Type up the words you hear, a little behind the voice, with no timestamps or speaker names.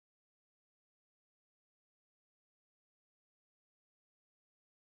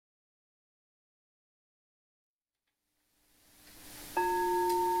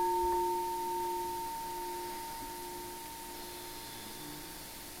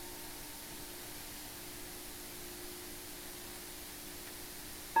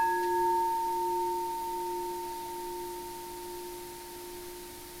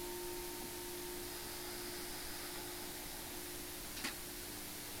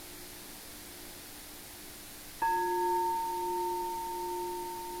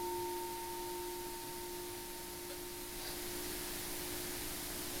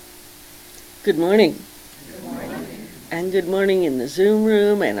Good morning. And good morning in the Zoom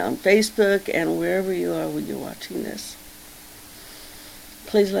room and on Facebook and wherever you are when you're watching this.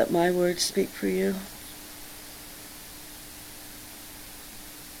 Please let my words speak for you.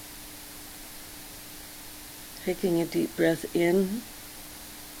 Taking a deep breath in.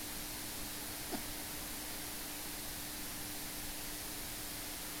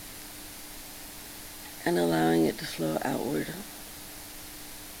 And allowing it to flow outward.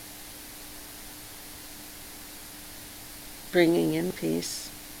 Bringing in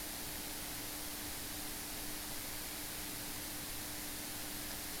peace.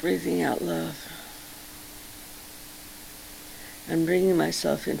 Breathing out love. And bringing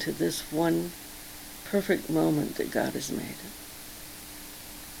myself into this one perfect moment that God has made.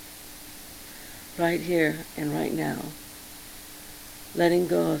 Right here and right now. Letting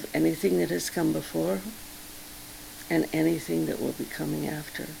go of anything that has come before and anything that will be coming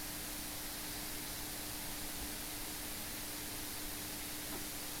after.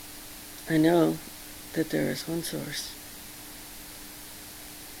 I know that there is one source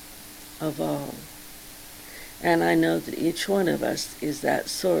of all. And I know that each one of us is that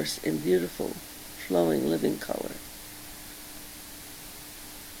source in beautiful, flowing, living color.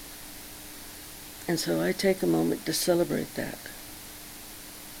 And so I take a moment to celebrate that.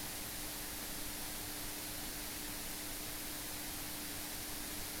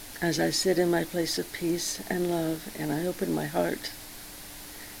 As I sit in my place of peace and love, and I open my heart,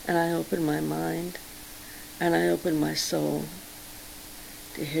 and I open my mind, and I open my soul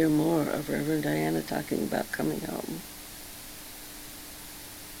to hear more of Reverend Diana talking about coming home.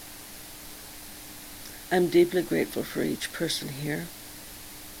 I'm deeply grateful for each person here,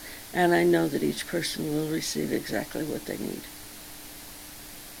 and I know that each person will receive exactly what they need.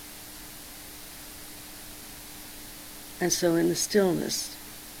 And so in the stillness,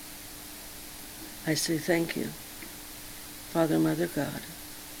 I say thank you, Father, Mother, God,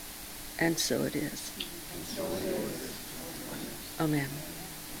 and so it is. And so it is. Amen.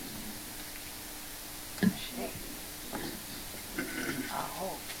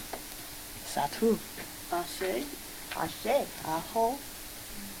 Aho. Satu. Ashe. Ashe. Aho.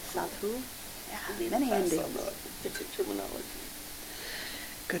 Satu. Yeah, many endings. Different terminology.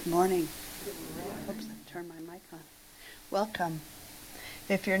 Good morning. Oops, I turned my mic on. Welcome.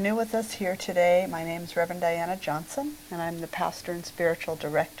 If you're new with us here today, my name is Reverend Diana Johnson, and I'm the pastor and spiritual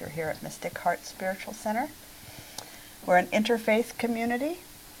director here at Mystic Heart Spiritual Center. We're an interfaith community,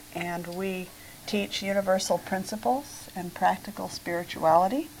 and we teach universal principles and practical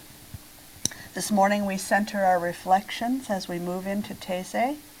spirituality. This morning we center our reflections as we move into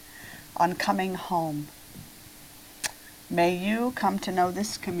Taizé on coming home. May you come to know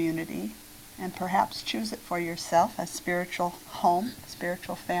this community and perhaps choose it for yourself as spiritual home,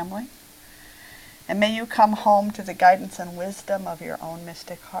 spiritual family. And may you come home to the guidance and wisdom of your own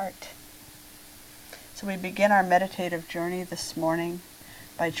mystic heart. So we begin our meditative journey this morning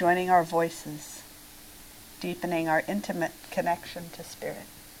by joining our voices, deepening our intimate connection to Spirit.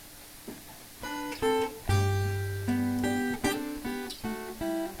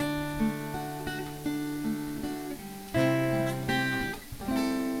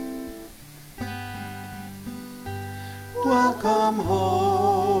 Welcome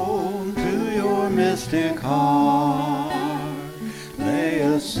home to your mystic heart. Lay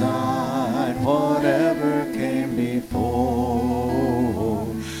aside whatever came before.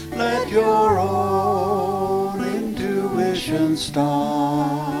 Let your own intuition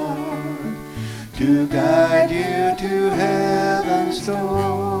start to guide you to heaven's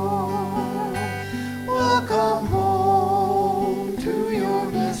door. Welcome home to your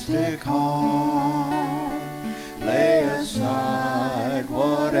mystic heart. Lay aside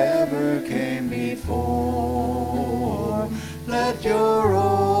whatever came before. Let your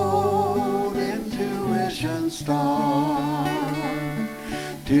own intuition start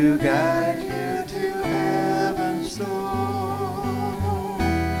to guide you to heaven's door.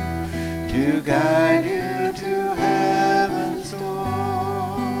 To guide you to heaven's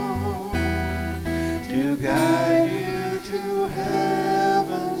door. To guide you to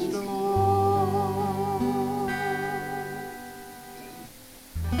heaven's door.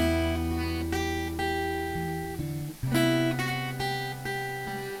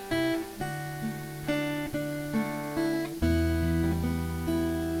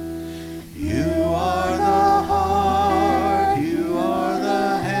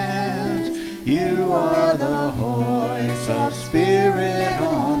 Spirit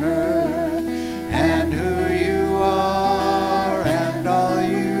on earth, and who you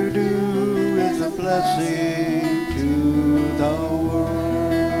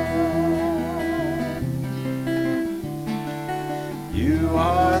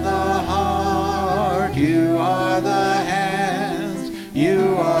are the hands,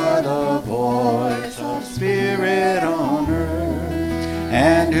 you are the voice of spirit on earth,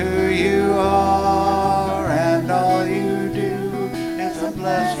 and who you are and all you do is a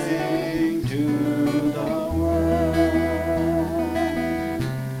blessing to the world.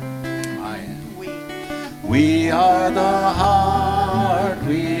 We are the heart,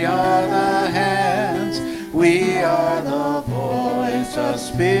 we are the hands, we are the voice of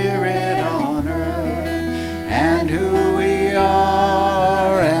spirit on earth, and who we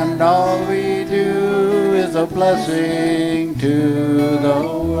are and all we do is a blessing to the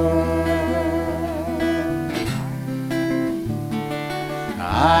world.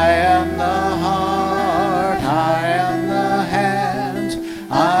 I am the heart, I am the hands,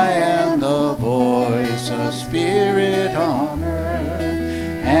 I am the voice of spirit on earth,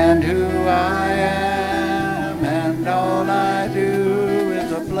 and who I am and all I do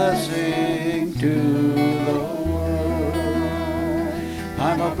is a blessing to the world.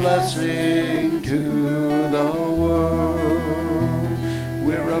 I'm a blessing to the world.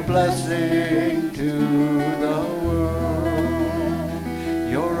 We're a blessing to the world.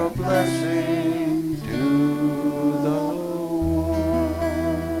 You're a blessing to the world.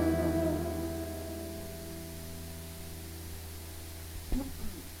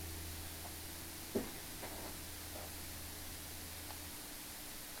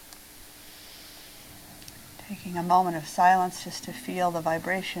 Taking a moment of silence just to feel the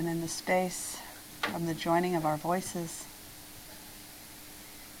vibration in the space from the joining of our voices.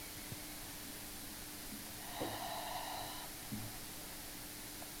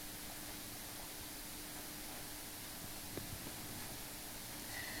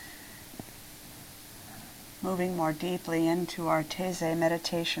 Moving more deeply into our Taizé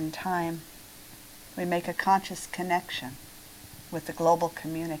meditation time, we make a conscious connection with the global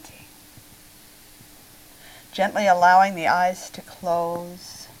community. Gently allowing the eyes to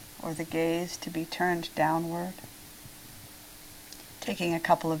close or the gaze to be turned downward. Taking a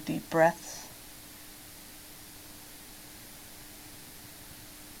couple of deep breaths.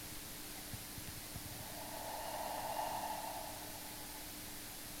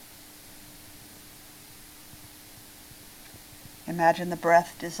 Imagine the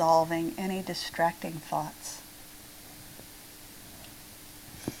breath dissolving any distracting thoughts.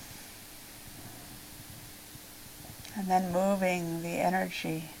 And then moving the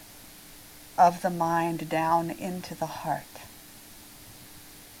energy of the mind down into the heart.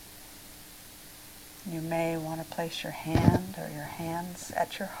 You may want to place your hand or your hands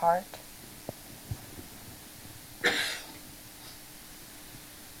at your heart.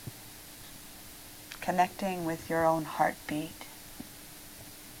 Connecting with your own heartbeat.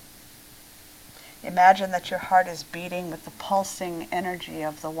 Imagine that your heart is beating with the pulsing energy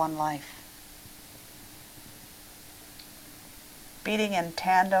of the one life. Beating in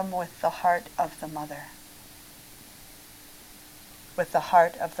tandem with the heart of the mother, with the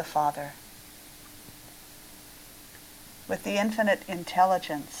heart of the father, with the infinite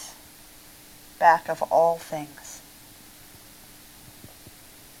intelligence back of all things.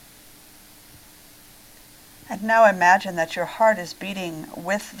 And now imagine that your heart is beating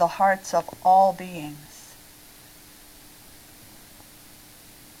with the hearts of all beings.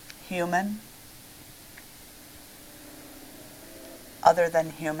 Human, other than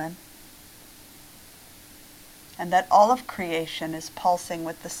human, and that all of creation is pulsing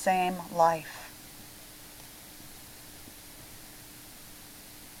with the same life.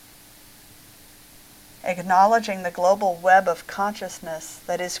 Acknowledging the global web of consciousness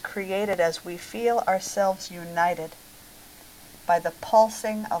that is created as we feel ourselves united by the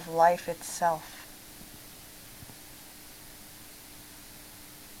pulsing of life itself.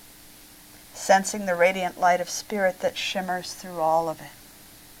 Sensing the radiant light of spirit that shimmers through all of it.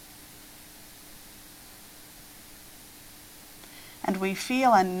 And we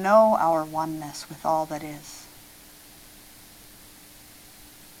feel and know our oneness with all that is.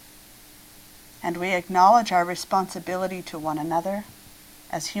 And we acknowledge our responsibility to one another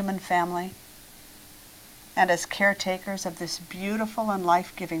as human family and as caretakers of this beautiful and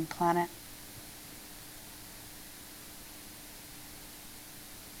life-giving planet.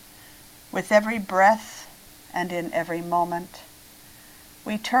 With every breath and in every moment,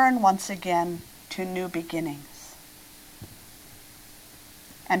 we turn once again to new beginnings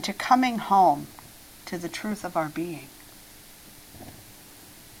and to coming home to the truth of our being.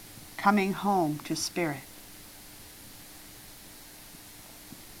 Coming home to spirit.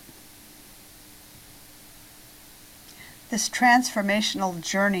 This transformational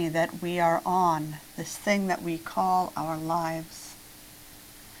journey that we are on, this thing that we call our lives,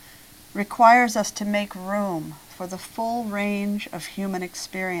 requires us to make room for the full range of human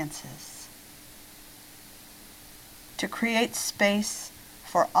experiences, to create space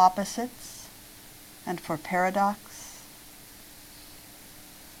for opposites and for paradox,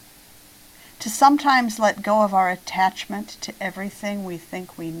 to sometimes let go of our attachment to everything we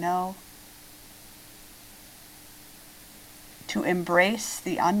think we know, to embrace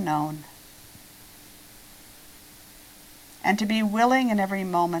the unknown, and to be willing in every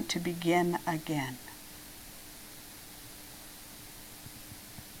moment to begin again.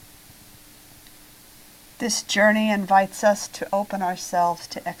 This journey invites us to open ourselves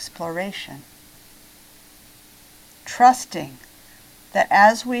to exploration, trusting that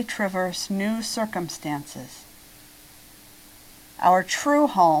as we traverse new circumstances, our true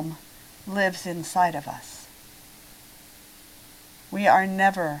home lives inside of us. We are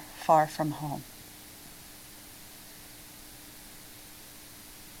never far from home.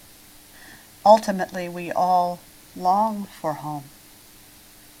 Ultimately, we all long for home.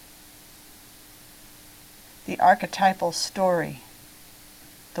 The archetypal story,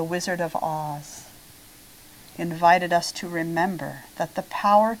 The Wizard of Oz, invited us to remember that the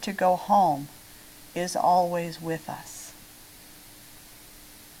power to go home is always with us.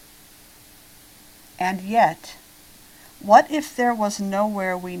 And yet, what if there was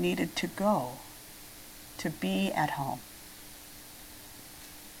nowhere we needed to go to be at home?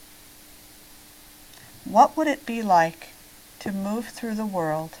 What would it be like to move through the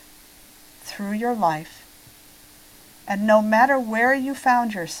world, through your life, and no matter where you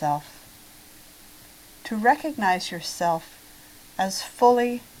found yourself, to recognize yourself as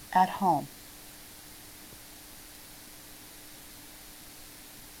fully at home?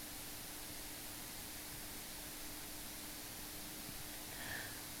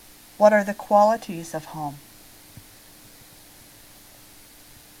 What are the qualities of home?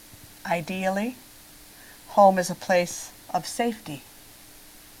 Ideally, home is a place of safety,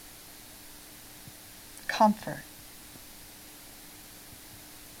 comfort,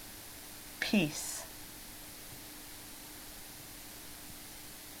 peace.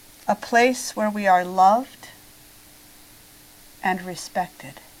 A place where we are loved and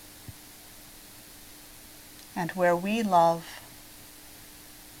respected, and where we love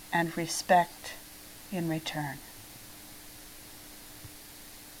and respect in return.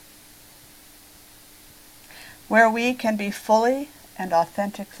 Where we can be fully and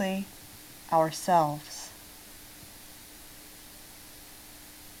authentically ourselves.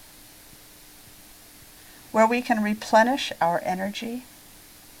 Where we can replenish our energy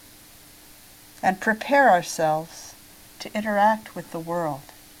and prepare ourselves to interact with the world.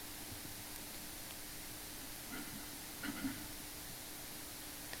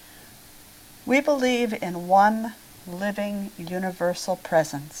 We believe in one living universal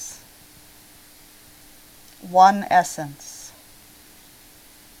presence, one essence,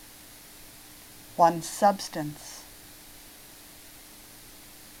 one substance,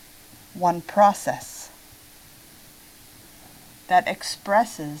 one process that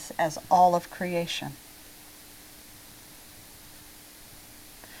expresses as all of creation.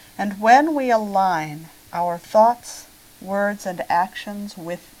 And when we align our thoughts, words, and actions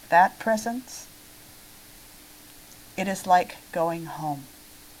with that presence, it is like going home.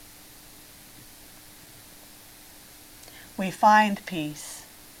 We find peace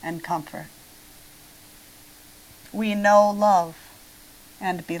and comfort. We know love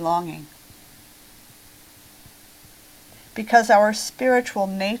and belonging. Because our spiritual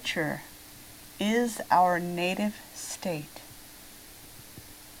nature is our native state.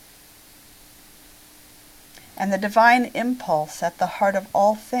 And the divine impulse at the heart of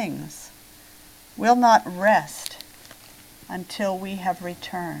all things will not rest until we have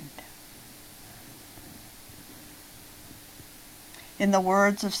returned. In the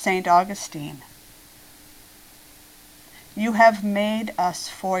words of St. Augustine, "You have made us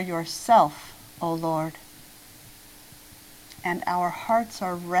for yourself, O Lord, and our hearts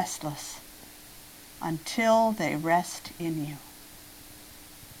are restless until they rest in you."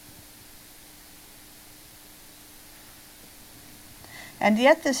 And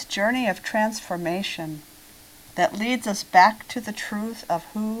yet this journey of transformation that leads us back to the truth of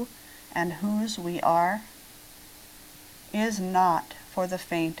who and whose we are is not for the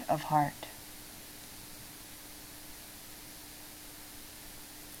faint of heart.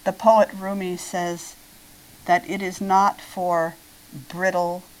 The poet Rumi says that it is not for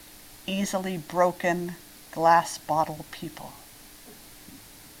brittle, easily broken, glass bottle people.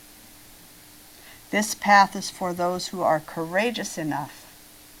 This path is for those who are courageous enough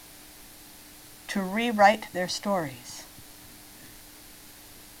to rewrite their stories,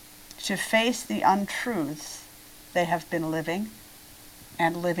 to face the untruths they have been living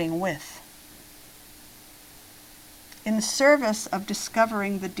and living with, in service of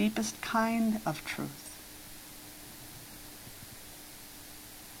discovering the deepest kind of truth.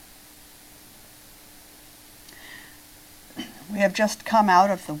 We have just come out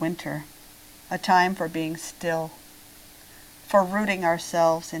of the winter, a time for being still, for rooting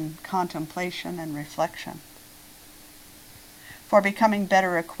ourselves in contemplation and reflection, for becoming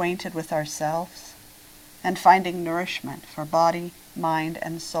better acquainted with ourselves and finding nourishment for body, mind,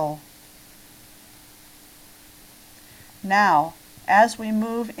 and soul. Now, as we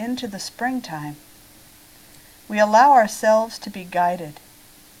move into the springtime, we allow ourselves to be guided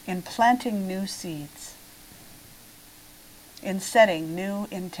in planting new seeds, in setting new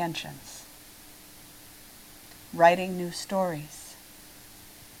intentions, writing new stories,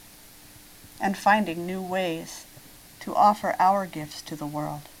 and finding new ways to offer our gifts to the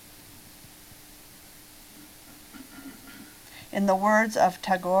world. In the words of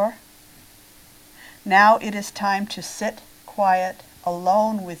Tagore, now it is time to sit quiet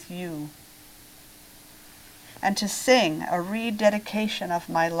alone with you and to sing a rededication of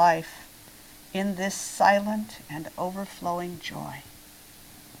my life in this silent and overflowing joy.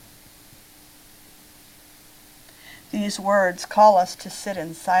 These words call us to sit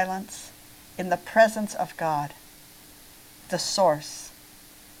in silence in the presence of God, the source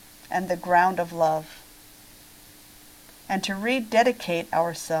and the ground of love, and to rededicate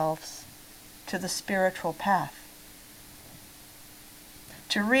ourselves to the spiritual path,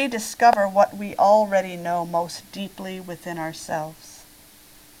 to rediscover what we already know most deeply within ourselves.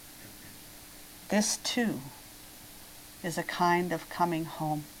 This too is a kind of coming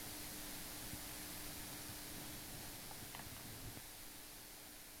home.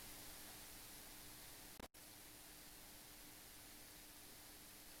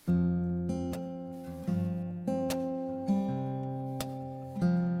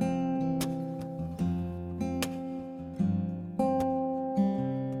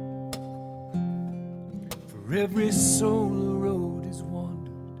 For every soul a road is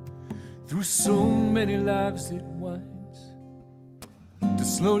wandered, through so many lives it winds, till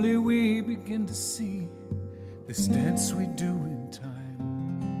slowly we begin to see this dance we do in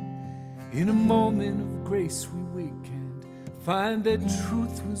time. In a moment of grace we wake and find that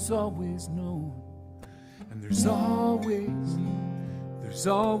truth was always known, and there's always home. There's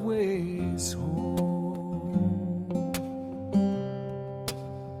always home.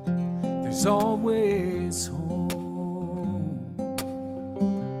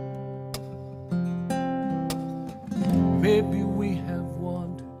 Maybe we have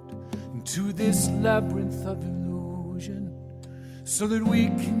wandered into this labyrinth of illusion so that we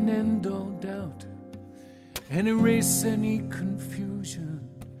can end all doubt and erase any confusion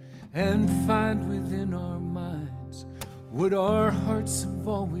and find within our minds what our hearts have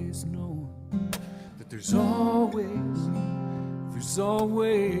always known, that there's always home.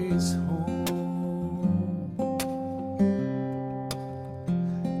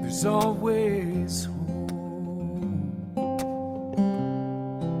 There's always home.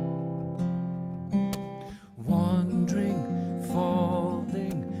 Wandering,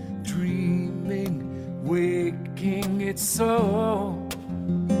 falling, dreaming, waking, it's all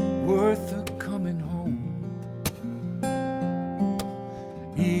worth a coming home.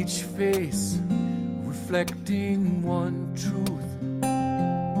 Each face reflecting one truth,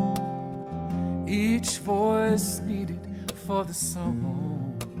 each voice needed for the song.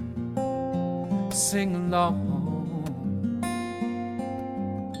 Sing along.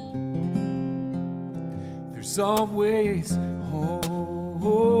 There's always home.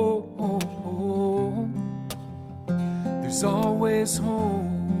 There's always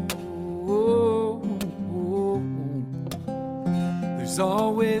home. There's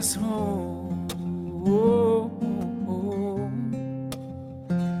always home.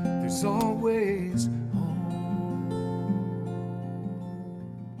 There's always home.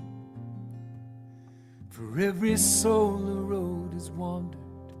 For every soul a road is wandered,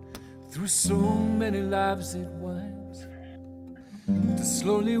 through so many lives it winds, till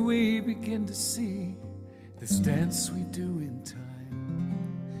slowly we begin to see this dance we do in time.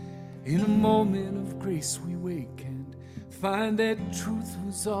 In a moment of grace we wake and find that truth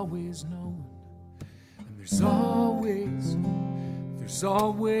was always known, and there's always home. There's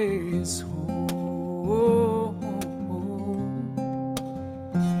always home.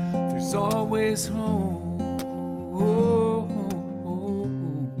 There's always home.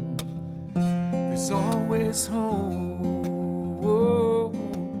 There's always home.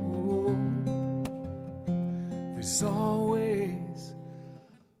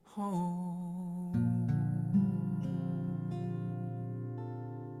 home.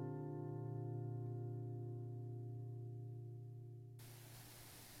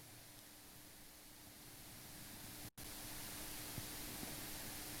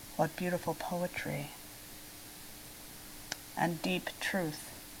 What beautiful poetry and deep truth.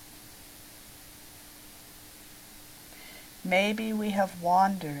 Maybe we have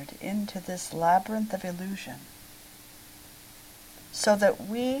wandered into this labyrinth of illusion so that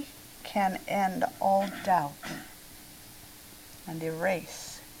we can end all doubt and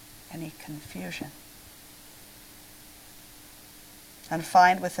erase any confusion and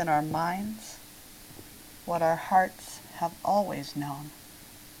find within our minds what our hearts have always known,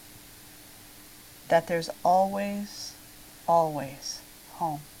 that there's always, always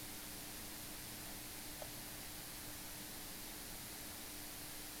home.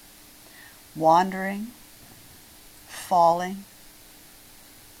 Wandering, falling,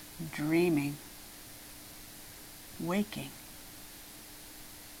 dreaming, waking.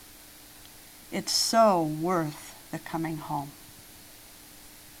 It's so worth the coming home.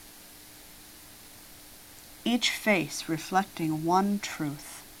 Each face reflecting one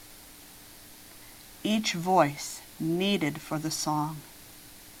truth. Each voice needed for the song.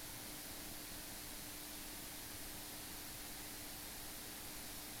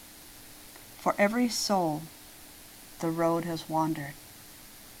 For every soul, the road has wandered.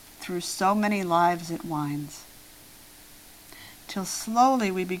 Through so many lives it winds, till slowly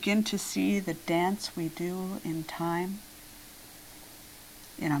we begin to see the dance we do in time.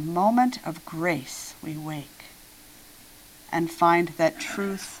 In a moment of grace we wake and find that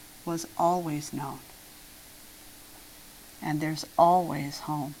truth was always known. And there's always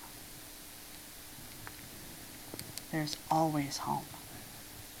home. There's always home.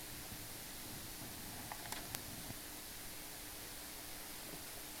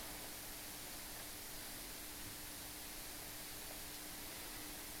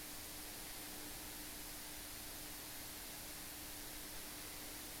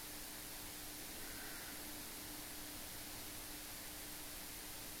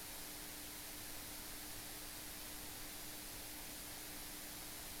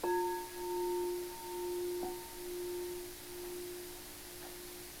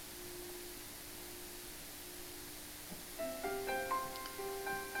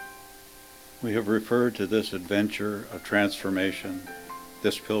 We have referred to this adventure of transformation,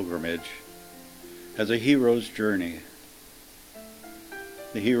 this pilgrimage, as a hero's journey.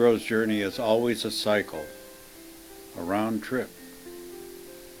 The hero's journey is always a cycle, a round trip.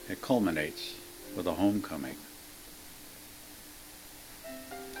 It culminates with a homecoming.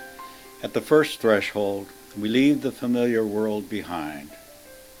 At the first threshold, we leave the familiar world behind,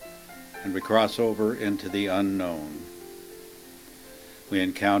 and we cross over into the unknown. We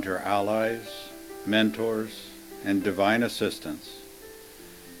encounter allies, mentors, and divine assistance,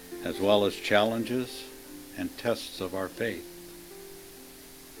 as well as challenges and tests of our faith.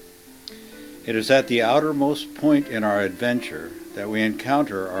 It is at the outermost point in our adventure that we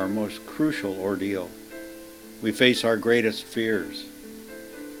encounter our most crucial ordeal. We face our greatest fears.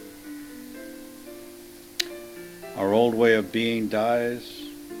 Our old way of being dies,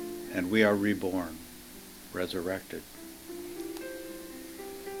 and we are reborn, resurrected.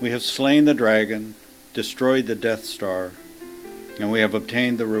 We have slain the dragon, destroyed the Death Star, and we have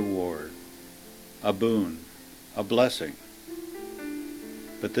obtained the reward, a boon, a blessing.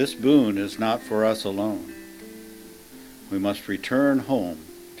 But this boon is not for us alone. We must return home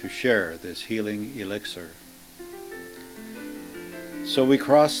to share this healing elixir. So we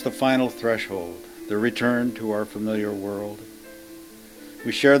cross the final threshold, the return to our familiar world.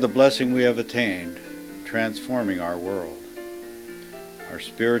 We share the blessing we have attained, transforming our world. Our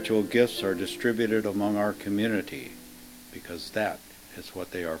spiritual gifts are distributed among our community because that is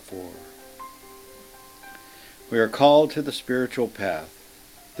what they are for. We are called to the spiritual path,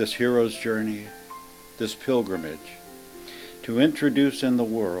 this hero's journey, this pilgrimage, to introduce into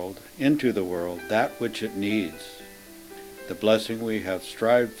the world that which it needs. The blessing we have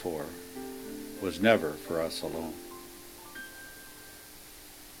strived for was never for us alone.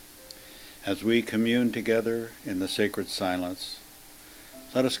 As we commune together in the sacred silence,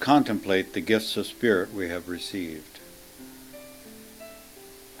 let us contemplate the gifts of spirit we have received.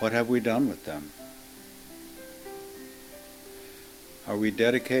 What have we done with them? Are we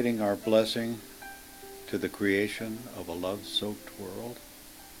dedicating our blessing to the creation of a love-soaked world?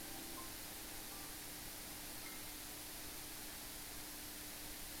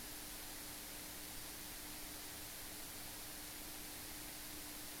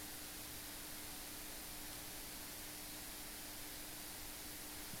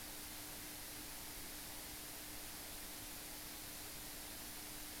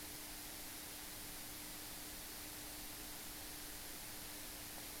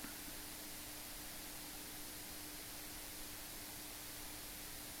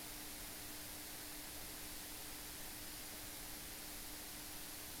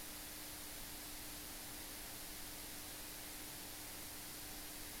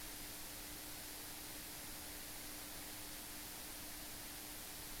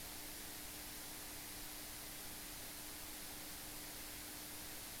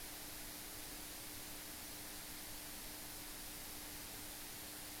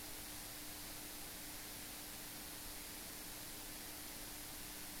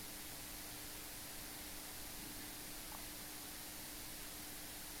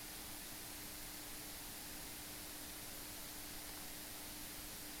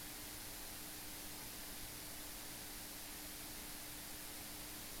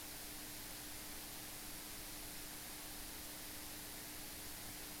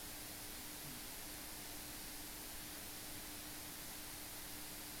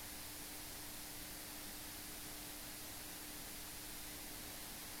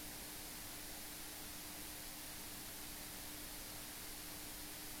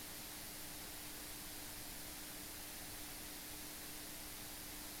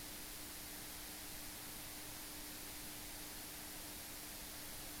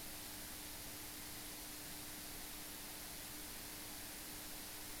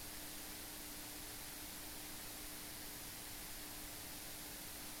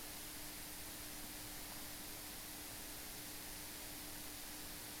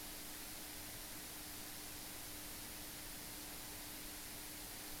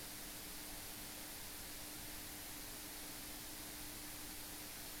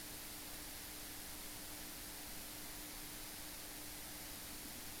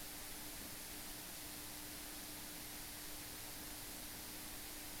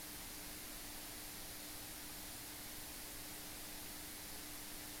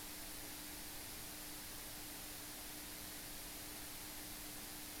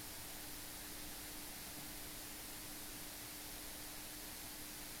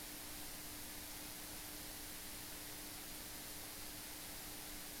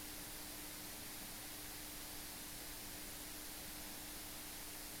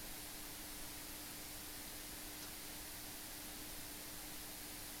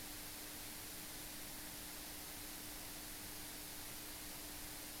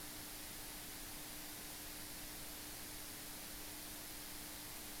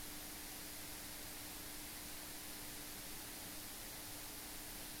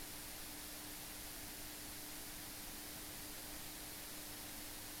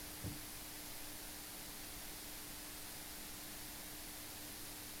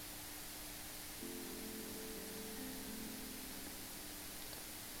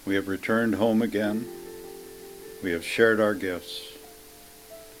 We have returned home again. We have shared our gifts.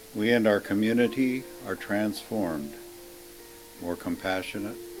 We and our community are transformed, more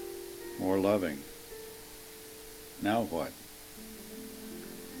compassionate, more loving. Now what?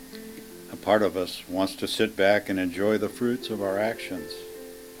 A part of us wants to sit back and enjoy the fruits of our actions,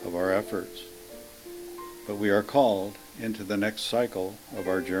 of our efforts. But we are called into the next cycle of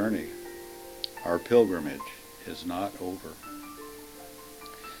our journey. Our pilgrimage is not over.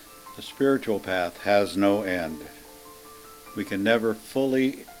 The spiritual path has no end. We can never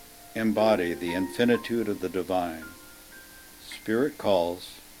fully embody the infinitude of the divine. Spirit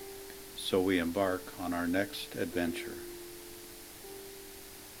calls, so we embark on our next adventure.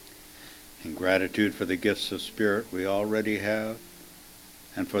 In gratitude for the gifts of Spirit we already have,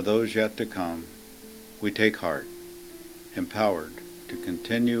 and for those yet to come, we take heart, empowered to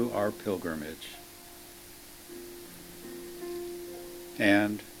continue our pilgrimage.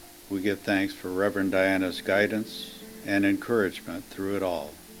 And we give thanks for Reverend Diana's guidance and encouragement through it all.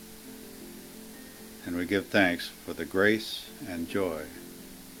 And we give thanks for the grace and joy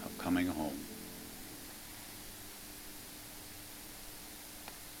of coming home.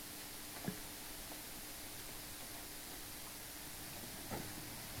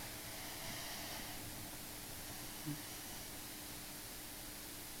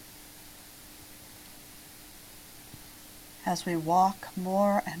 As we walk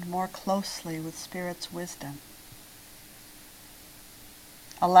more and more closely with Spirit's wisdom,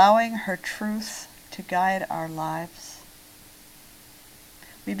 allowing her truth to guide our lives,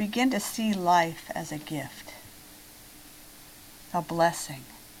 we begin to see life as a gift, a blessing,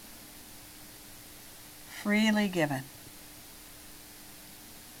 freely given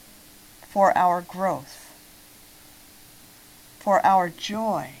for our growth, for our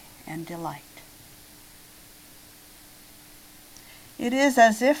joy and delight. It is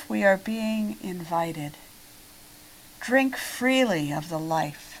as if we are being invited. Drink freely of the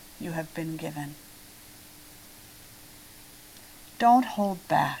life you have been given. Don't hold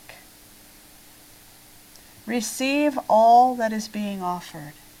back. Receive all that is being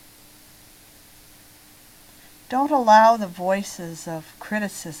offered. Don't allow the voices of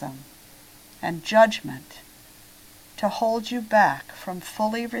criticism and judgment to hold you back from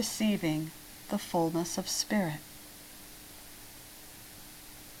fully receiving the fullness of Spirit.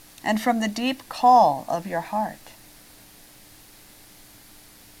 And from the deep call of your heart.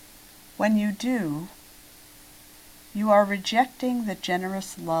 When you do, you are rejecting the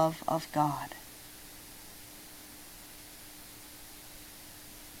generous love of God.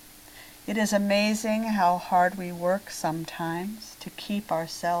 It is amazing how hard we work sometimes to keep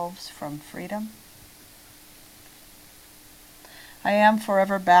ourselves from freedom. I am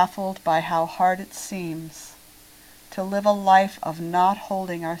forever baffled by how hard it seems to live a life of not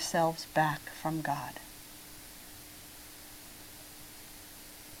holding ourselves back from God.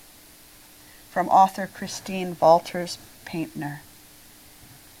 From author Christine Walters Paintner.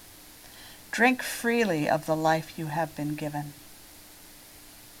 Drink freely of the life you have been given,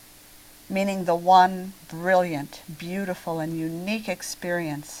 meaning the one brilliant, beautiful, and unique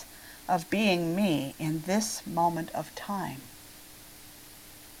experience of being me in this moment of time.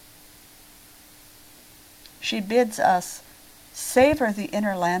 She bids us savor the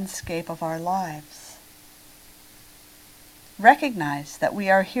inner landscape of our lives. Recognize that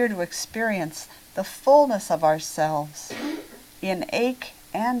we are here to experience the fullness of ourselves in ache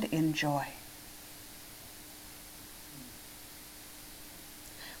and in joy.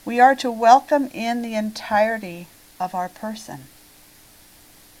 We are to welcome in the entirety of our person.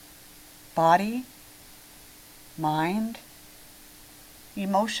 Body, mind,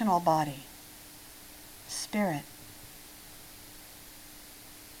 emotional body, spirit.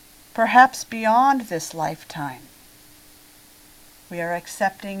 Perhaps beyond this lifetime, we are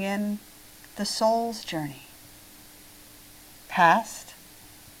accepting in the soul's journey, past,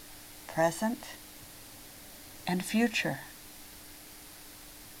 present, and future.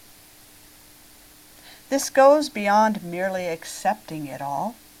 This goes beyond merely accepting it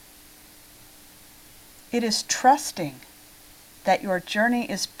all. It is trusting that your journey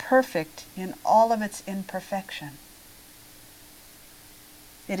is perfect in all of its imperfection.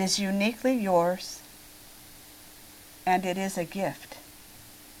 It is uniquely yours, and it is a gift.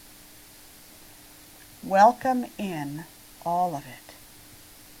 Welcome in all of it.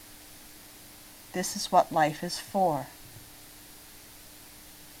 This is what life is for.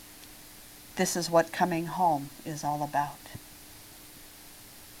 This is what coming home is all about.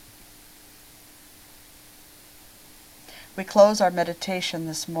 We close our meditation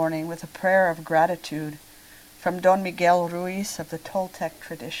this morning with a prayer of gratitude from Don Miguel Ruiz of the Toltec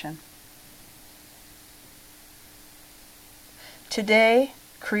tradition. Today,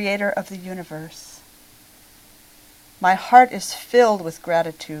 Creator of the universe, my heart is filled with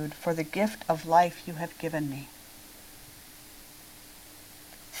gratitude for the gift of life you have given me.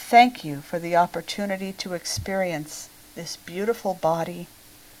 Thank you for the opportunity to experience this beautiful body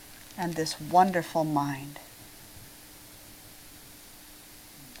and this wonderful mind.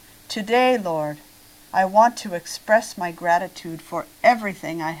 Today, Lord, I want to express my gratitude for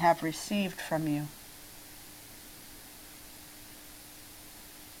everything I have received from you.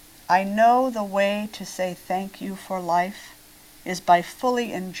 I know the way to say thank you for life is by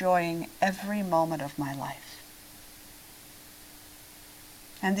fully enjoying every moment of my life.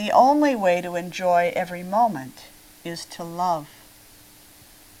 And the only way to enjoy every moment is to love.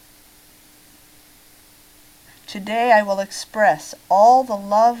 Today I will express all the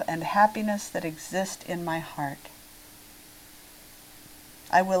love and happiness that exist in my heart.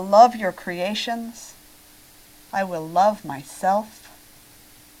 I will love your creations. I will love myself.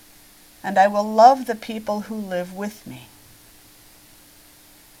 And I will love the people who live with me.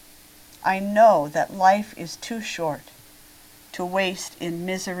 I know that life is too short to waste in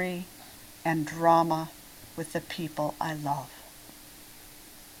misery and drama with the people I love.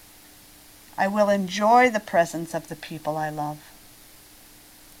 I will enjoy the presence of the people I love,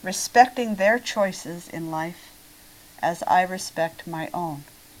 respecting their choices in life as I respect my own.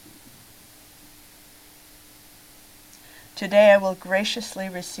 Today I will graciously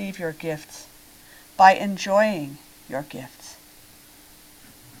receive your gifts by enjoying your gifts,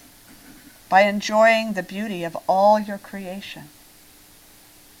 by enjoying the beauty of all your creation.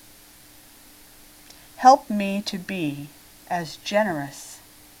 Help me to be as generous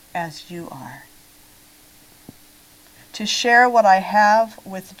as you are, to share what I have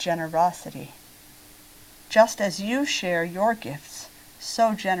with generosity, just as you share your gifts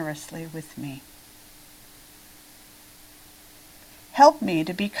so generously with me. Help me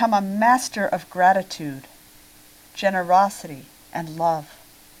to become a master of gratitude, generosity, and love,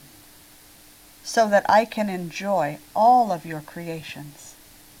 so that I can enjoy all of your creations.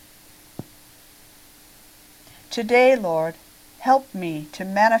 Today, Lord, help me to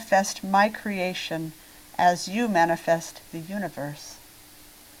manifest my creation as you manifest the universe,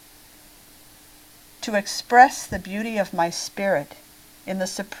 to express the beauty of my spirit in the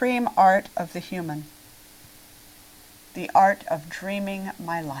supreme art of the human, the art of dreaming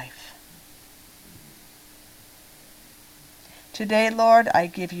my life. Today, Lord, I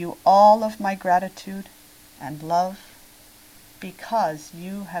give you all of my gratitude and love because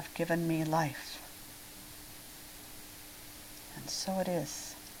you have given me life. And so it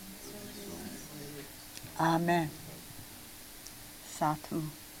is. Amen. Satu.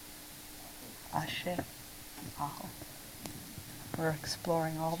 Ashe. Aho. We're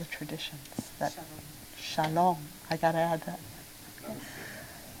exploring all the traditions that Shalom. I gotta add that.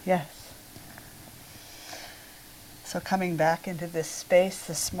 Yes. So coming back into this space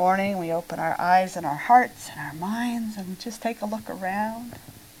this morning, we open our eyes and our hearts and our minds and we just take a look around.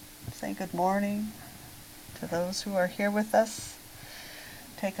 Say good morning to those who are here with us.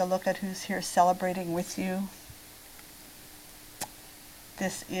 Take a look at who's here celebrating with you.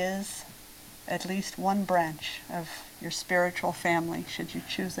 This is at least one branch of your spiritual family, should you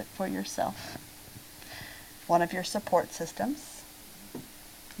choose it for yourself. One of your support systems.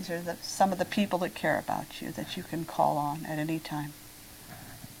 These are some of the people that care about you, that you can call on at any time.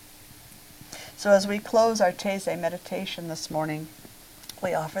 So as we close our Taizé meditation this morning,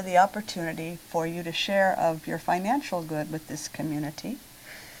 we offer the opportunity for you to share of your financial good with this community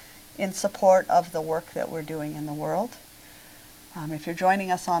in support of the work that we're doing in the world. If you're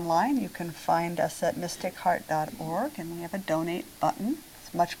joining us online, you can find us at mysticheart.org, and we have a donate button.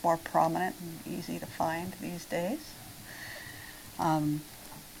 It's much more prominent and easy to find these days.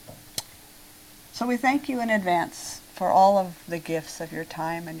 So we thank you in advance for all of the gifts of your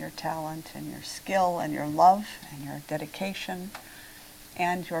time and your talent and your skill and your love and your dedication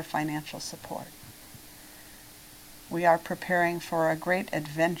and your financial support. We are preparing for a great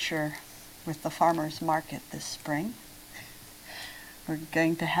adventure with the farmers market this spring. We're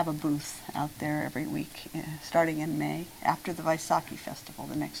going to have a booth out there every week, starting in May, after the Vaisakhi festival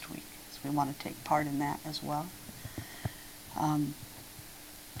the next week. So we want to take part in that as well.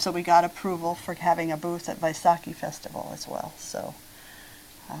 So we got approval for having a booth at Vaisakhi festival as well. So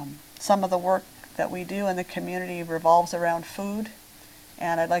some of the work that we do in the community revolves around food.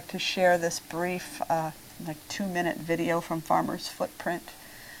 And I'd like to share this brief, 2-minute video from Farmer's Footprint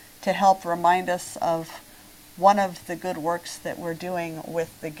to help remind us of one of the good works that we're doing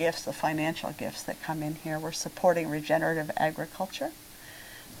with the gifts, the financial gifts that come in here, we're supporting regenerative agriculture.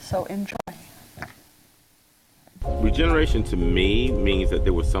 So enjoy. Regeneration to me means that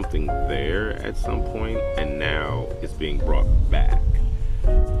there was something there at some point and now it's being brought back.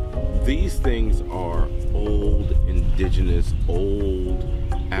 These things are old, indigenous, old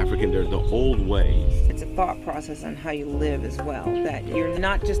African, they're the old ways. It's a thought process on how you live as well, that you're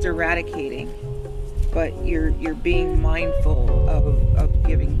not just eradicating, but you're being mindful of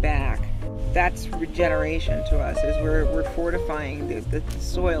giving back. That's regeneration to us, is we're fortifying the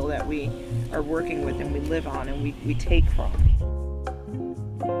soil that we are working with and we live on and we take from.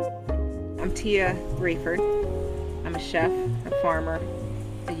 I'm Tia Rayford. I'm a chef, a farmer,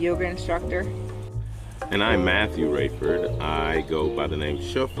 a yoga instructor. And I'm Matthew Rayford. I go by the name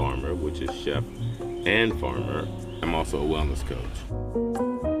Chef Farmer, which is chef and farmer. I'm also a wellness coach.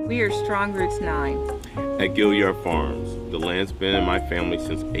 We are Strong Roots 9. At Gilliard Farms, the land's been in my family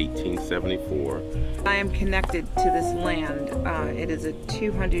since 1874. I am connected to this land. It is a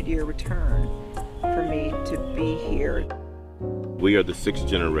 200-year return for me to be here. We are the 6th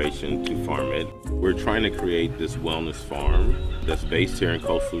generation to farm it. We're trying to create this wellness farm that's based here in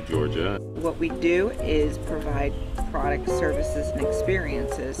coastal Georgia. What we do is provide products, services, and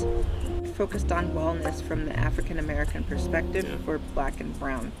experiences focused on wellness from the African American perspective for Black and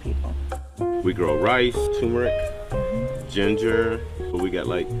brown people. We grow rice, turmeric, ginger, but we got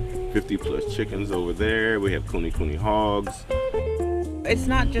like 50 plus chickens over there. We have kuni hogs. It's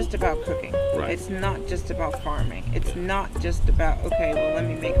not just about cooking. Right. It's not just about farming. It's not just about, okay, well, let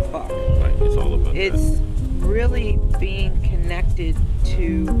me make a buck. Right, it's all about It's that. really being connected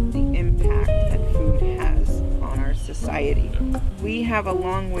to the impact that food has on our society. We have a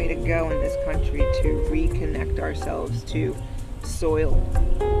long way to go in this country to reconnect ourselves to soil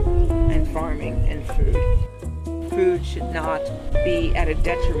and farming and food. Food should not be at a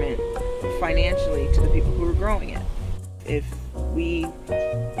detriment financially to the people who are growing it. If we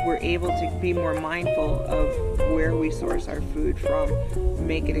were able to be more mindful of where we source our food from,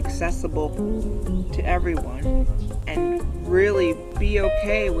 make it accessible to everyone, and really be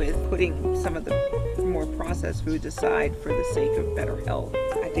okay with putting some of the more processed foods aside for the sake of better health.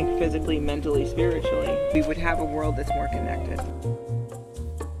 I think physically, mentally, spiritually, we would have a world that's more connected.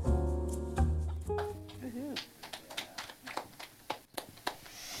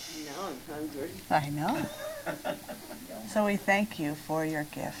 Now I'm hungry. I know. So we thank you for your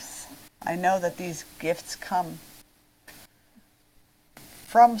gifts. I know that these gifts come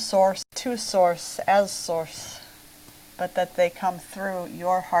from source to source as source, but that they come through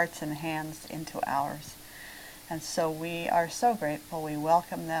your hearts and hands into ours. And so we are so grateful. We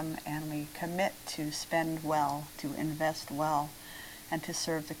welcome them and we commit to spend well, to invest well, and to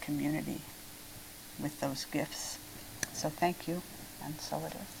serve the community with those gifts. So thank you, and so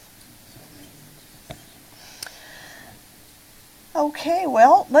it is. Okay,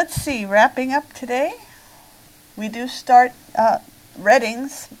 well, let's see, wrapping up today, we do start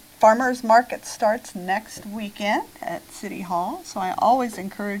Redding's Farmers Market starts next weekend at City Hall, so I always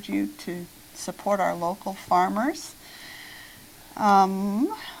encourage you to support our local farmers.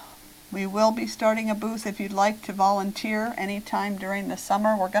 We will be starting a booth if you'd like to volunteer anytime during the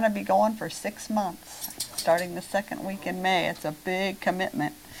summer. We're going to be going for 6 months, starting the second week in May. It's a big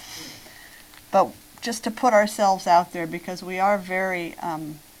commitment. But just to put ourselves out there, because we are very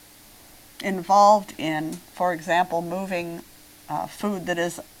involved in, for example, moving food that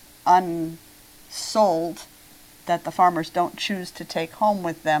is unsold, that the farmers don't choose to take home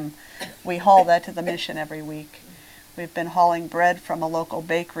with them. We haul that to the mission every week. We've been hauling bread from a local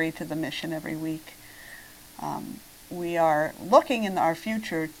bakery to the mission every week. We are looking in our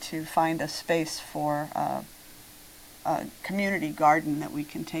future to find a space for a community garden that we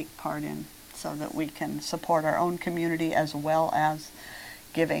can take part in, so that we can support our own community as well as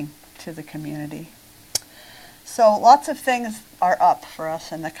giving to the community. So lots of things are up for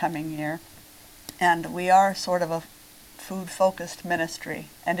us in the coming year, and we are sort of a food-focused ministry.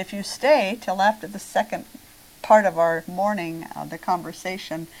 And if you stay till after the second part of our morning, the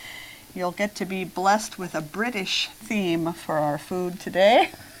conversation, you'll get to be blessed with a British theme for our food today.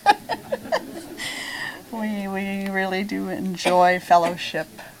 We really do enjoy fellowship.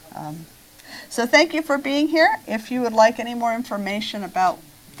 So thank you for being here. If you would like any more information about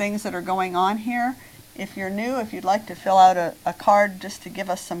things that are going on here, if you're new, if you'd like to fill out a card just to give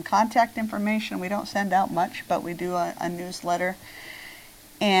us some contact information, we don't send out much, but we do a newsletter.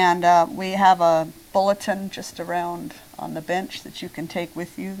 And we have a bulletin just around on the bench that you can take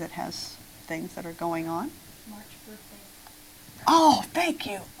with you that has things that are going on. Oh, thank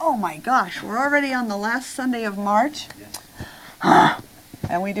you. Oh my gosh, we're already on the last Sunday of March.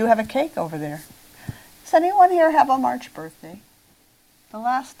 And we do have a cake over there. Does anyone here have a March birthday? The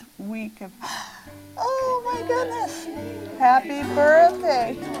last week of... Oh my goodness. Happy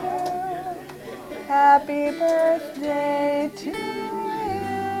birthday. Happy birthday to you.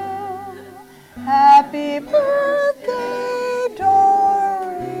 Happy birthday,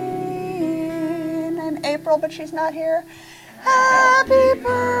 Doreen. And April, but she's not here. Happy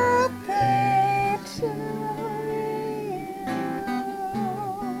birthday to you.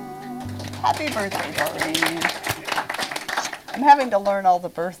 Happy birthday, Doreen. I'm having to learn all the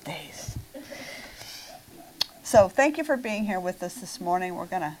birthdays. So thank you for being here with us this morning. We're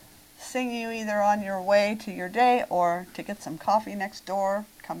going to sing you either on your way to your day or to get some coffee next door.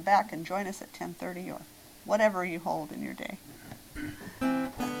 Come back and join us at 10:30 or whatever you hold in your day.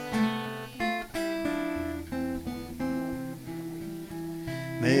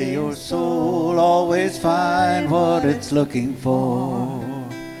 May your soul always find what it's looking for.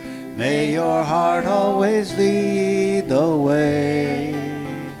 May your heart always lead the way.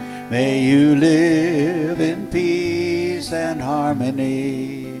 May you live in peace and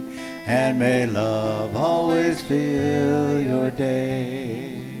harmony. And may love always fill your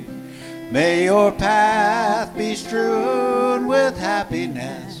day. May your path be strewn with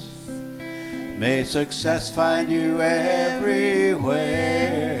happiness. May success find you everywhere.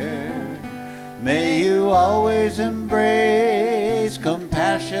 May you always embrace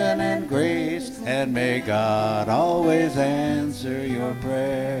compassion and grace. And may God always answer your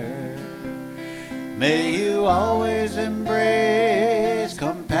prayer. May you always embrace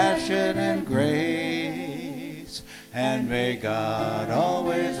compassion and grace. And may God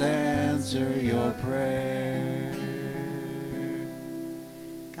always answer your prayer.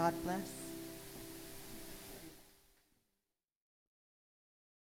 God bless.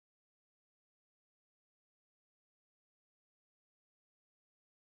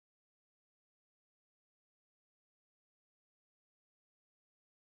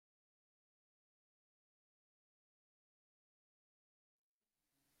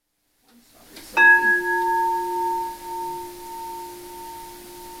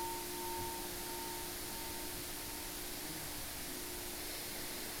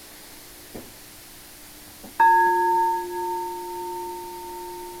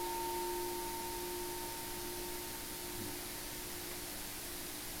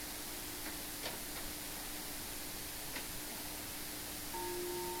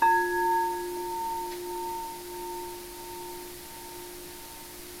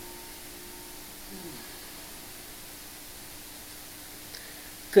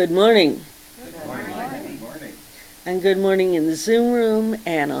 Good morning. Good morning. And good morning in the Zoom room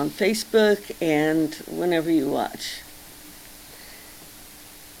and on Facebook and whenever you watch.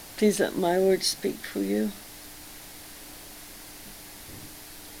 Please let my words speak for you.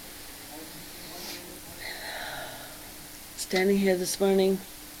 Standing here this morning,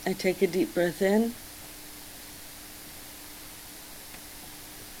 I take a deep breath in.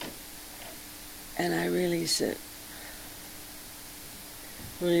 And I release it.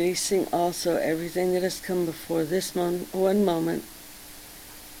 Releasing also everything that has come before this one moment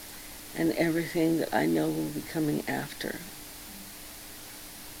and everything that I know will be coming after.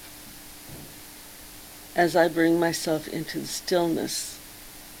 As I bring myself into the stillness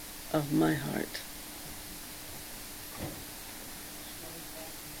of my heart.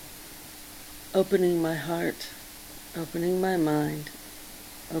 Opening my heart, opening my mind,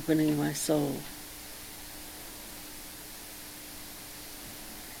 opening my soul.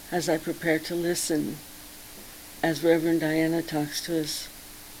 As I prepare to listen, as Reverend Diana talks to us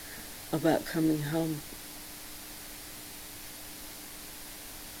about coming home.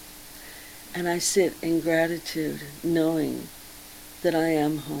 And I sit in gratitude, knowing that I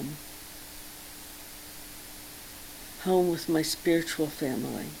am home. Home with my spiritual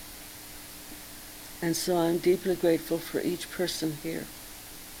family. And so I'm deeply grateful for each person here.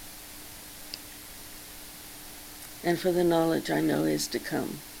 And for the knowledge I know is to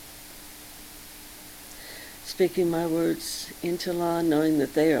come. Speaking my words into law, knowing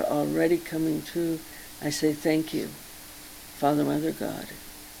that they are already coming true, I say thank you, Father, Mother, God.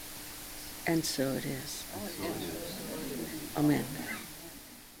 And so it is. Amen.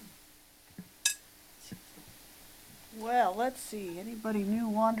 Well, let's see. Anybody new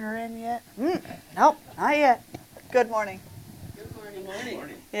wander in yet? Nope, not yet. Good morning. Good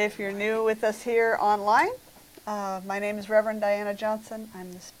morning. If you're new with us here online, my name is Reverend Diana Johnson.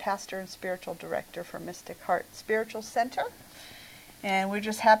 I'm the pastor and spiritual director for Mystic Heart Spiritual Center. And we're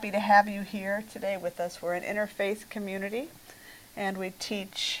just happy to have you here today with us. We're an interfaith community and we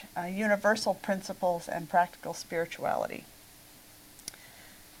teach universal principles and practical spirituality.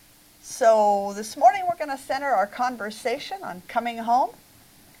 So this morning we're going to center our conversation on coming home.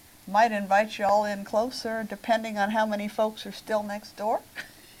 Might invite you all in closer depending on how many folks are still next door.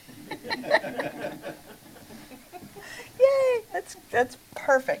 Yay, that's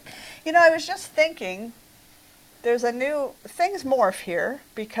perfect. You know, I was just thinking, there's a new, things morph here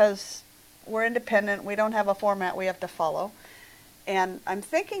because we're independent, we don't have a format we have to follow. And I'm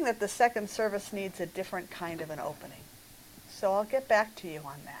thinking that the second service needs a different kind of an opening. So I'll get back to you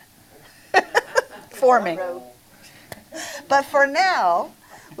on that. Forming. But for now,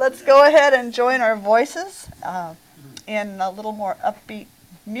 let's go ahead and join our voices in a little more upbeat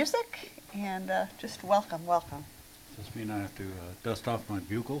music. And just welcome. Does this mean I have to dust off my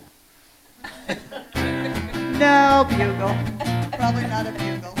bugle? No bugle. Probably not a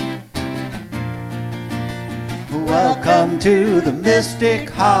bugle. Welcome to the Mystic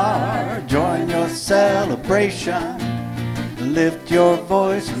Heart. Join your celebration. Lift your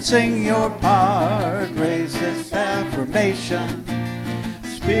voice and sing your part. Raise this affirmation.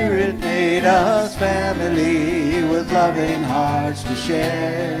 Spirit made us family with loving hearts to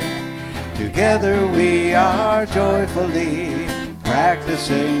share. Together we are joyfully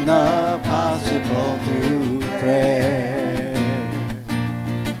practicing the possible through prayer.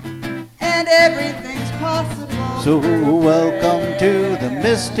 And everything's possible. So welcome to the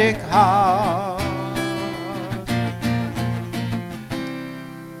Mystic Heart.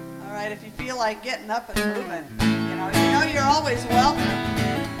 All right, if you feel like getting up and moving, you know you're always welcome.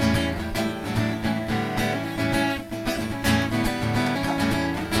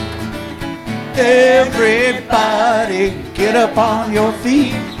 Everybody get up on your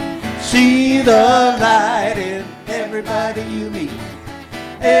feet. See the light in everybody you meet.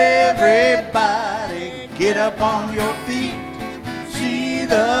 Everybody get up on your feet. See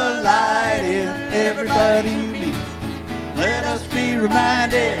the light in everybody you meet. Let us be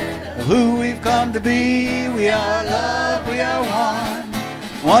reminded of who we've come to be. We are love, we are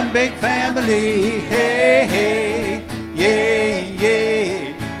one big family. Hey, hey, yeah, yeah.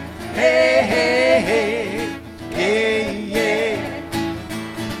 Hey, hey, hey, yeah, yeah.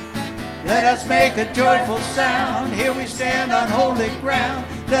 Let us make a joyful sound. Here we stand on holy ground.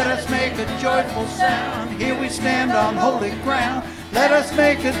 Let us make a joyful sound. Here we stand on holy ground. Let us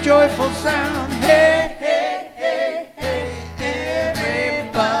make a joyful sound. Hey, hey, hey, hey.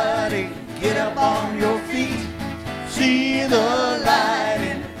 Everybody get up on your feet. See the light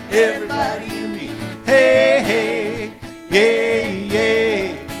in everybody you meet. Hey, hey, yeah,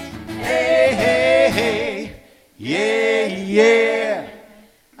 yeah. Hey, hey, hey, yeah, yeah.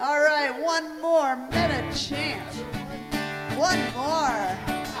 All right, one more minute chant. One more.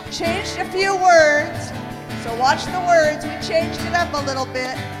 Changed a few words, so watch the words. We changed it up a little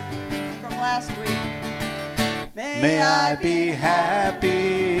bit from last week. May I be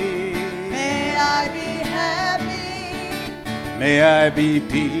happy. May I be happy. May I be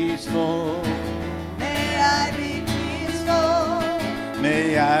peaceful. May I be peaceful.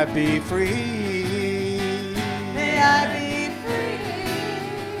 May I be free. May I be free.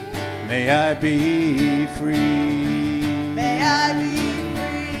 May I be free. May I be free.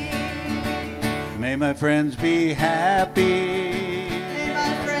 May my friends be happy. May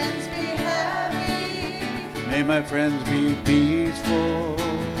my friends be happy. May my friends be peaceful.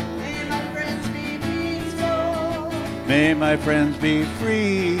 May my friends be peaceful. May my friends be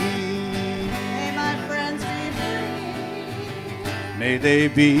free. May my friends be free. May they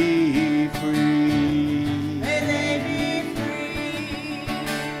be free. May they be free.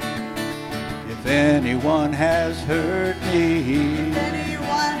 If anyone has hurt me, If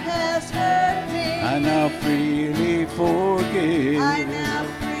anyone has hurt me, I now freely forgive. I now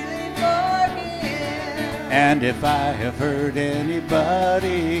freely forgive. And if I have hurt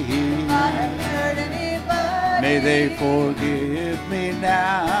anybody, I have hurt anybody, may they forgive me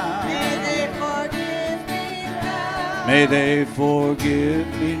now. may they forgive me now. May they forgive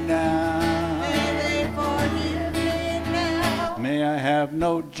me now. May they forgive me now. May I have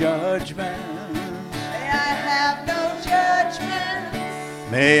no judgment. May I have no judgment.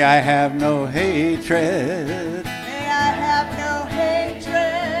 May I have no hatred. May I have no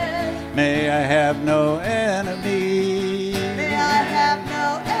hatred. May I have no enemy. May I have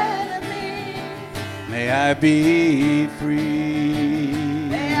no enemy. May I be free.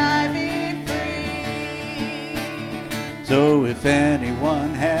 May I be free. So if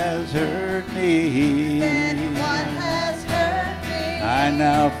anyone has hurt If me, anyone has hurt me, I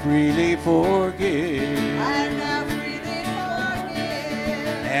now freely forgive. I now freely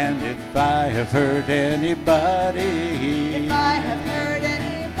forgive. And if I have hurt anybody, If I have hurt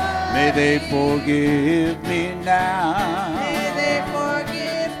anybody, may they forgive me now. may they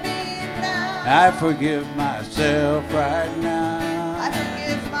forgive me now. I forgive myself right now. I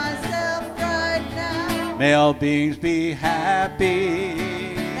forgive myself right now. May all beings be happy.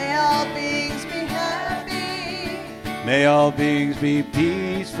 May all beings be happy. May all beings be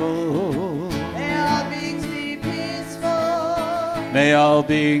peaceful. May all beings be peaceful. May all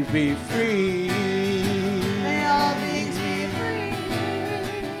beings be free. May all beings be free.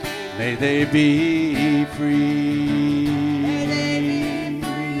 May they be free. May they be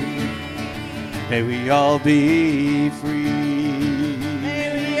free. May we all be free.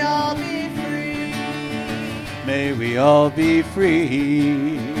 May we all be free. May we all be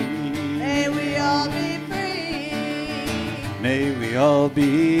free. May we all be free. May we all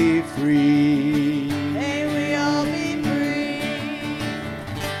be free. May we all be free.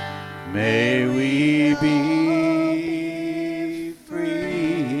 May we be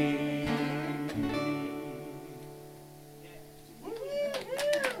free.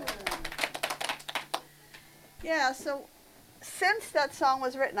 Yeah, so since that song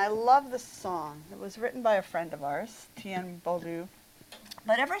was written, I love this song. It was written by a friend of ours, Tien Bolu.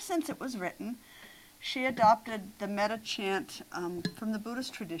 But ever since it was written, she adopted the metta chant from the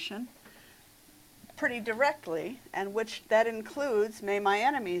Buddhist tradition pretty directly, and which that includes, may my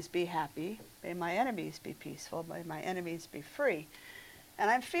enemies be happy, may my enemies be peaceful, may my enemies be free. And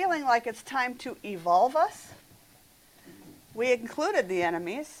I'm feeling like it's time to evolve us. We included the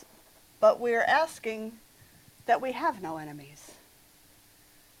enemies, but we're asking that we have no enemies.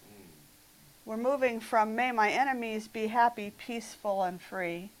 We're moving from may my enemies be happy, peaceful, and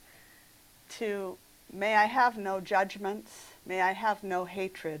free to may I have no judgments, may I have no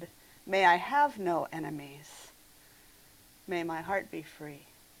hatred, may I have no enemies, may my heart be free.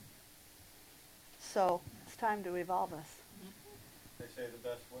 So it's time to evolve us. They say the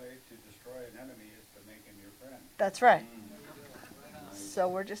best way to destroy an enemy is to make him your friend. That's right. So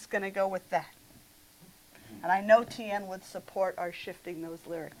we're just going to go with that. And I know Tien would support our shifting those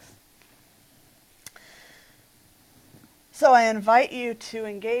lyrics. So I invite you to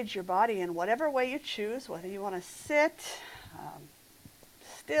engage your body in whatever way you choose, whether you want to sit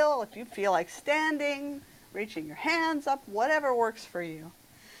still, if you feel like standing, reaching your hands up, whatever works for you.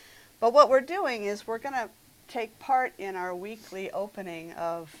 But what we're doing is we're going to take part in our weekly opening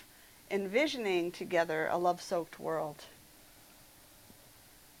of envisioning together a love-soaked world.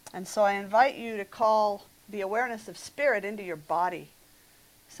 And so I invite you to call the awareness of spirit into your body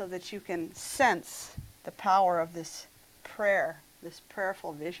so that you can sense the power of this prayer, this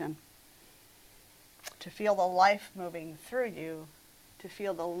prayerful vision, to feel the life moving through you, to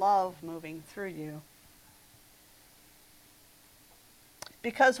feel the love moving through you.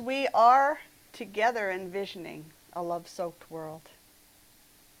 Because we are together envisioning a love-soaked world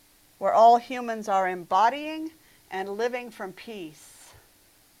where all humans are embodying and living from peace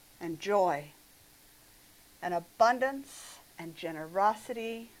and joy and abundance and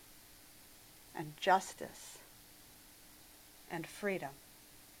generosity and justice and freedom.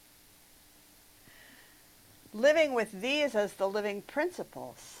 Living with these as the living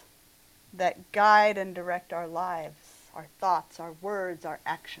principles that guide and direct our lives, our thoughts, our words, our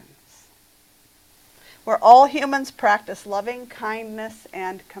actions. Where all humans practice loving kindness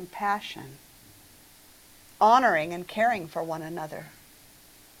and compassion, honoring and caring for one another,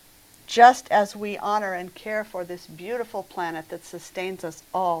 just as we honor and care for this beautiful planet that sustains us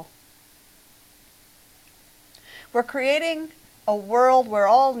all. We're creating a world where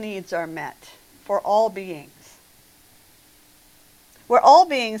all needs are met for all beings, where all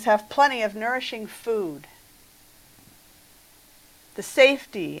beings have plenty of nourishing food, the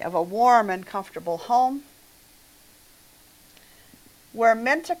safety of a warm and comfortable home, where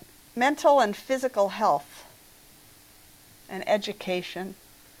mental and physical health and education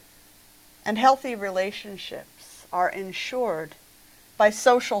and healthy relationships are ensured by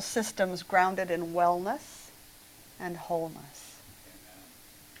social systems grounded in wellness and wholeness,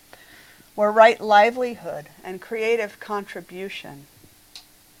 where right livelihood and creative contribution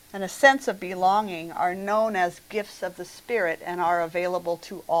and a sense of belonging are known as gifts of the spirit and are available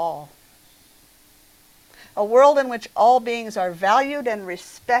to all. A world in which all beings are valued and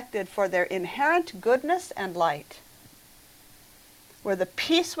respected for their inherent goodness and light, where the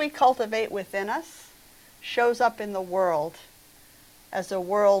peace we cultivate within us shows up in the world as a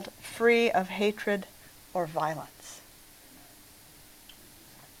world free of hatred or violence.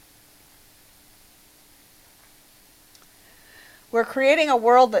 We're creating a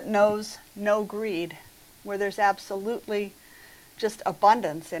world that knows no greed, where there's absolutely just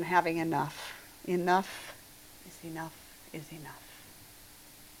abundance in having enough. Enough is enough is enough.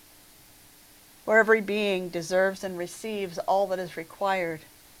 Where every being deserves and receives all that is required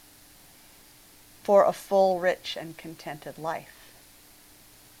for a full, rich, and contented life.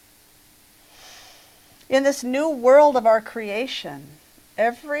 In this new world of our creation,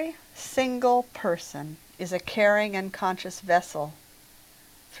 every single person is a caring and conscious vessel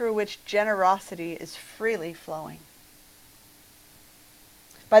through which generosity is freely flowing.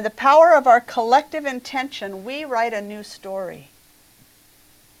 By the power of our collective intention, we write a new story.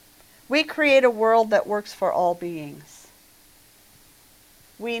 We create a world that works for all beings.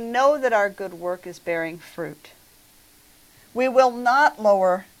 We know that our good work is bearing fruit. We will not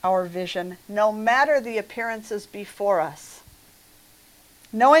lower our vision, no matter the appearances before us,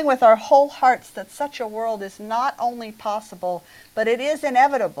 knowing with our whole hearts that such a world is not only possible, but it is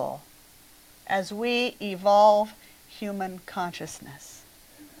inevitable as we evolve human consciousness.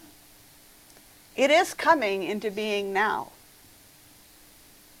 It is coming into being now,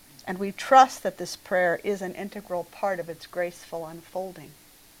 and we trust that this prayer is an integral part of its graceful unfolding.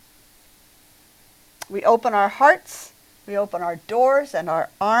 We open our hearts, we open our doors and our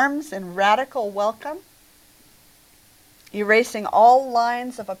arms in radical welcome, erasing all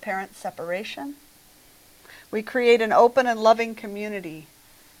lines of apparent separation. We create an open and loving community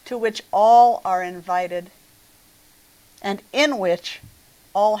to which all are invited and in which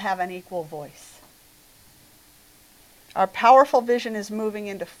all have an equal voice. Our powerful vision is moving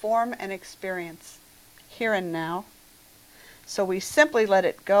into form and experience here and now, so we simply let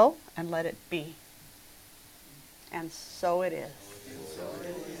it go and let it be. And so it is.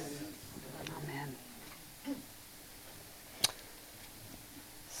 Amen.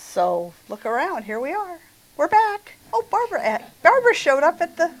 So look around. Here we are. We're back. Oh, Barbara showed up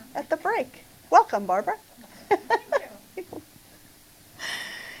at the break. Welcome, Barbara.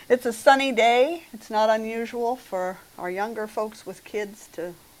 It's a sunny day. It's not unusual for our younger folks with kids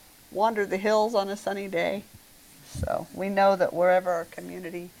to wander the hills on a sunny day. So we know that wherever our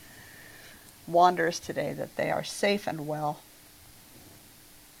community wanders today, that they are safe and well.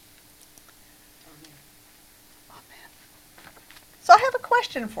 Amen. So I have a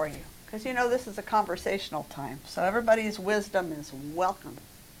question for you, because you know this is a conversational time, so everybody's wisdom is welcome.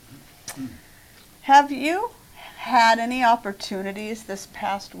 Have you had any opportunities this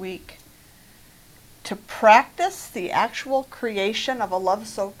past week to practice the actual creation of a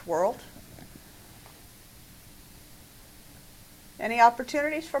love-soaked world? Any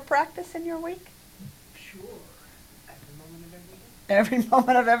opportunities for practice in your week? Sure. Every moment of every day. Every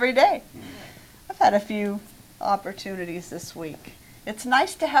moment of every day. I've had a few opportunities this week. It's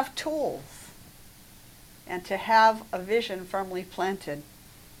nice to have tools and to have a vision firmly planted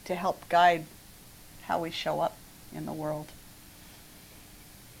to help guide how we show up in the world.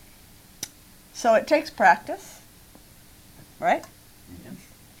 So it takes practice, right? Yes.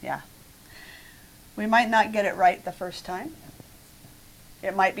 Yeah. We might not get it right the first time.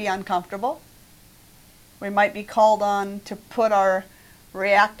 It might be uncomfortable. We might be called on to put our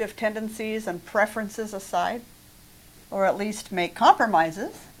reactive tendencies and preferences aside, or at least make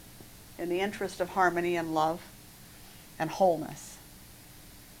compromises in the interest of harmony and love and wholeness.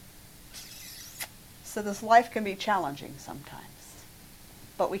 So this life can be challenging sometimes,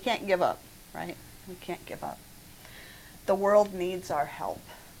 but we can't give up, right? We can't give up. The world needs our help.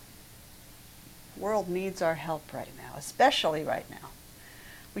 The world needs our help right now, especially right now.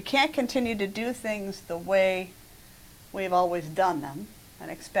 We can't continue to do things the way we've always done them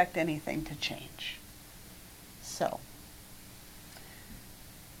and expect anything to change. So,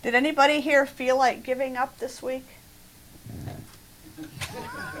 did anybody here feel like giving up this week?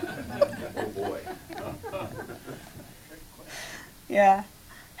 Oh boy. Yeah.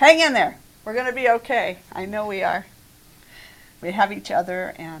 Hang in there. We're going to be okay. I know we are. We have each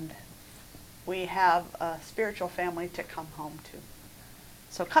other, and we have a spiritual family to come home to.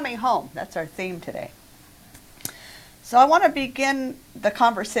 So coming home, that's our theme today. So I want to begin the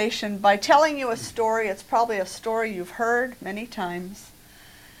conversation by telling you a story. It's probably a story you've heard many times.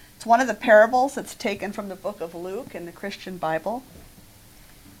 It's one of the parables that's taken from the book of Luke in the Christian Bible.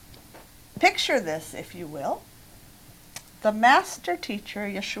 Picture this, if you will. The master teacher,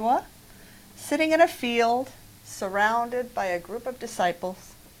 Yeshua, sitting in a field, surrounded by a group of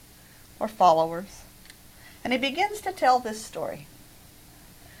disciples or followers. And he begins to tell this story.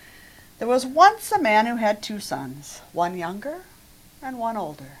 There was once a man who had 2 sons, one younger and one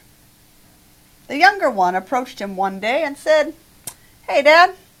older. The younger one approached him one day and said, "Hey,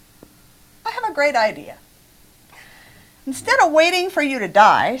 Dad, I have a great idea. Instead of waiting for you to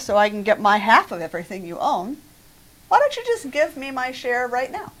die so I can get my half of everything you own, Why don't you just give me my share right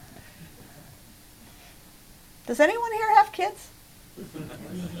now? Does anyone here have kids?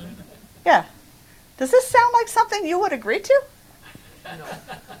 Yeah. Does this sound like something you would agree to?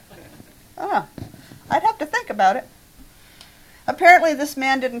 Oh, I'd have to think about it. Apparently this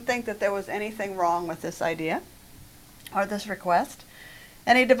man didn't think that there was anything wrong with this idea or this request,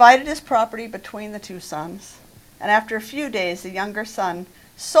 and he divided his property between the two sons. And after a few days, the younger son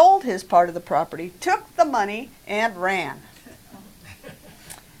sold his part of the property, took the money, and ran.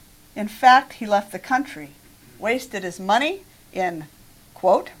 In fact, he left the country, wasted his money in,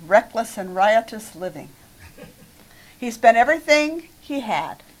 quote, reckless and riotous living. He spent everything he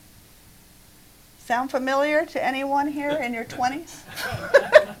had. Sound familiar to anyone here in your 20s?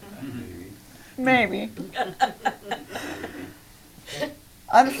 Maybe.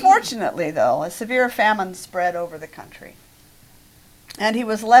 Unfortunately, though, a severe famine spread over the country, and he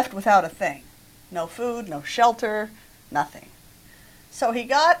was left without a thing. No food, no shelter, nothing. So he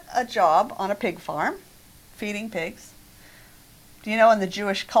got a job on a pig farm, feeding pigs. Do you know in the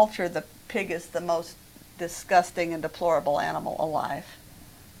Jewish culture the pig is the most disgusting and deplorable animal alive?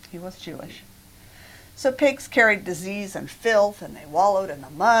 He was Jewish. So pigs carried disease and filth, and they wallowed in the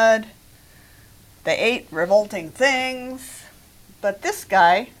mud. They ate revolting things. But this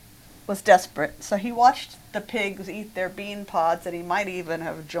guy was desperate, so he watched the pigs eat their bean pods, and he might even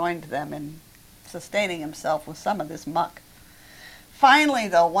have joined them in sustaining himself with some of this muck. Finally,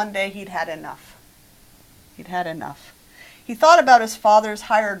 though, one day he'd had enough. He'd had enough. He thought about his father's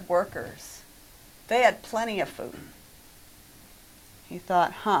hired workers. They had plenty of food. He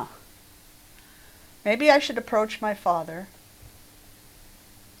thought, maybe I should approach my father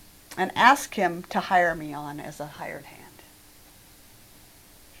and ask him to hire me on as a hired hand.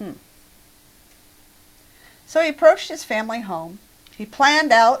 So he approached his family home. He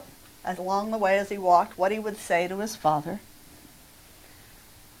planned out, along the way as he walked, what he would say to his father.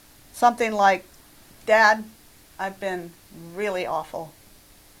 Something like, Dad, I've been really awful.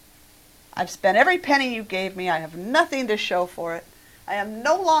 I've spent every penny you gave me. I have nothing to show for it. I am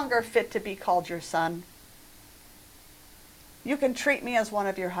no longer fit to be called your son. You can treat me as one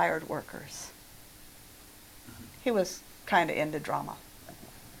of your hired workers. He was kind of into drama.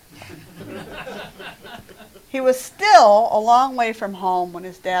 He was still a long way from home when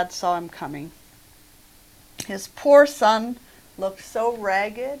his dad saw him coming. His poor son looked so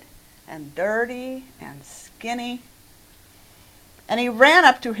ragged and dirty and skinny. And he ran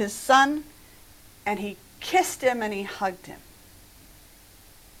up to his son and he kissed him and he hugged him.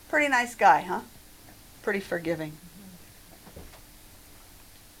 Pretty nice guy, huh? Pretty forgiving.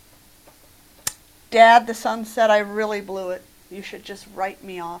 Dad, the son said, I really blew it. You should just write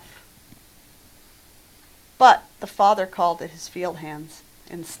me off. But the father called at his field hands.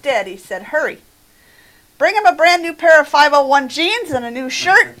 Instead, he said, hurry. Bring him a brand new pair of 501 jeans and a new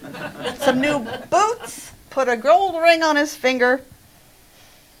shirt, some new boots, put a gold ring on his finger.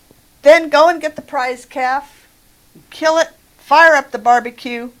 Then go and get the prize calf, kill it, fire up the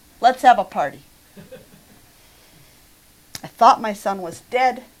barbecue. Let's have a party. I thought my son was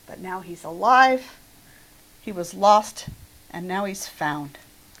dead, but now he's alive. He was lost, and now he's found.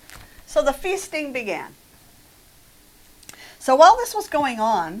 So the feasting began. So while this was going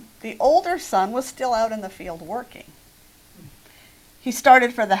on, the older son was still out in the field working. He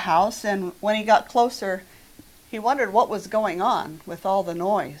started for the house, and when he got closer, he wondered what was going on with all the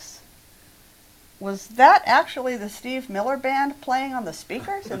noise. Was that actually the Steve Miller Band playing on the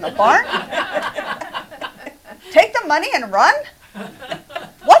speakers in the barn? Take the money and run?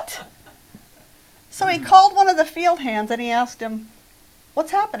 What? So he called one of the field hands and he asked him, what's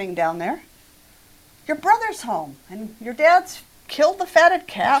happening down there? Your brother's home and your dad's killed the fatted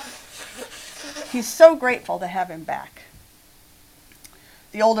calf. He's so grateful to have him back.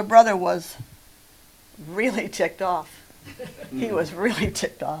 The older brother was really ticked off. He was really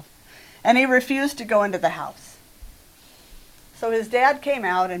ticked off. And he refused to go into the house. So his dad came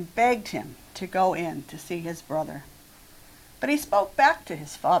out and begged him to go in to see his brother. But he spoke back to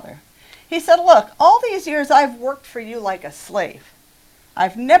his father. He said, look, all these years I've worked for you like a slave.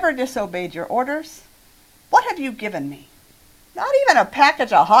 I've never disobeyed your orders. What have you given me? Not even a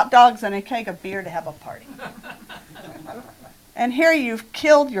package of hot dogs and a keg of beer to have a party. And here you've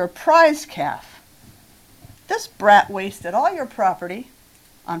killed your prize calf. This brat wasted all your property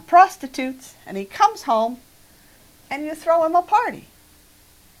on prostitutes, and he comes home, and you throw him a party.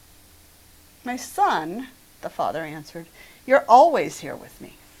 My son, the father answered, you're always here with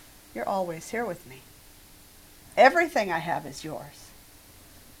me. You're always here with me. Everything I have is yours.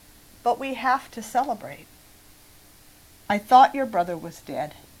 But we have to celebrate. I thought your brother was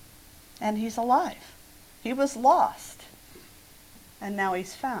dead, and he's alive. He was lost, and now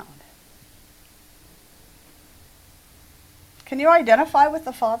he's found. Can you identify with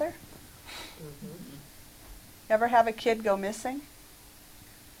the father? Ever have a kid go missing?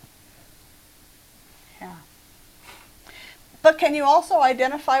 Yeah. But can you also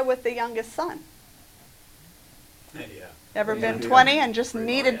identify with the youngest son? Yeah. Ever been 20 and just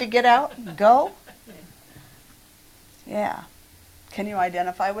needed to get out and go? Yeah. Can you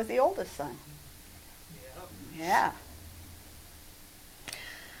identify with the oldest son? Yeah.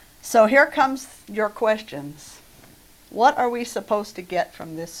 So here comes your questions. What are we supposed to get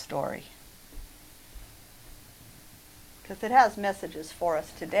from this story? Because it has messages for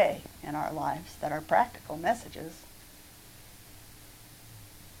us today in our lives that are practical messages.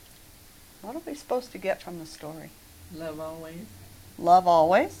 What are we supposed to get from the story? Love always. Love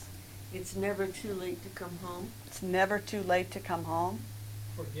always. It's never too late to come home. It's never too late to come home.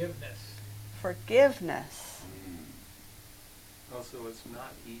 Forgiveness. Forgiveness. Also, it's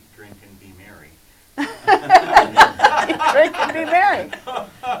not eat, drink, and be merry. Drink and be merry.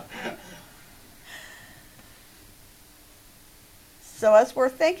 So as we're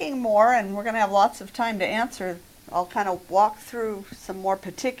thinking more, and we're going to have lots of time to answer, I'll kind of walk through some more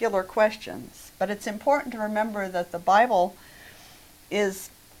particular questions. But it's important to remember that the Bible it's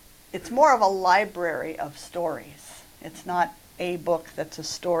more of a library of stories. It's not a book that's a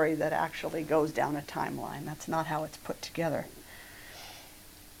story that actually goes down a timeline. That's not how it's put together.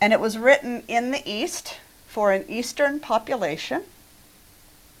 And it was written in the East for an Eastern population.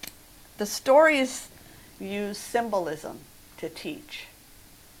 The stories use symbolism to teach.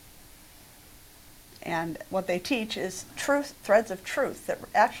 And what they teach is truth, threads of truth that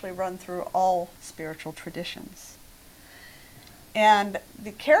actually run through all spiritual traditions. And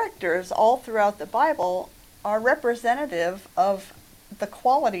the characters all throughout the Bible are representative of the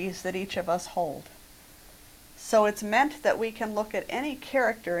qualities that each of us hold. So it's meant that we can look at any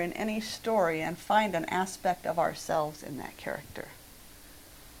character in any story and find an aspect of ourselves in that character.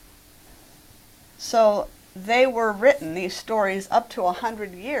 So they were written, these stories, up to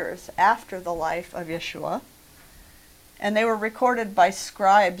 100 years after the life of Yeshua. And they were recorded by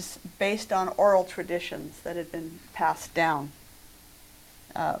scribes based on oral traditions that had been passed down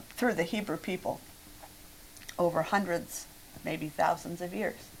through the Hebrew people over hundreds, maybe thousands of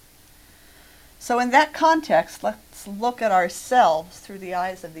years. So in that context, let's look at ourselves through the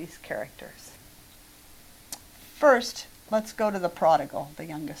eyes of these characters. First, let's go to the prodigal, the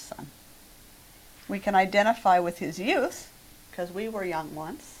youngest son. We can identify with his youth, because we were young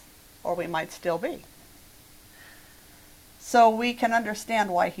once, or we might still be. So we can understand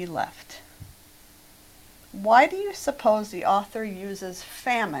why he left. Why do you suppose the author uses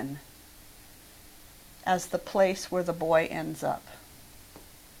famine as the place where the boy ends up?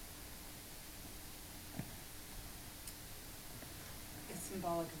 It's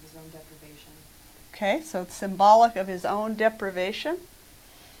symbolic of his own deprivation. Okay, so it's symbolic of his own deprivation.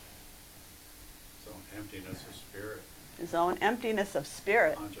 So emptiness of spirit. His own emptiness of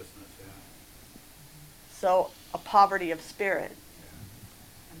spirit. Consciousness, yeah. So a poverty of spirit.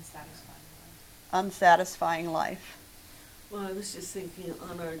 Unsatisfying life. Unsatisfying life. Well, I was just thinking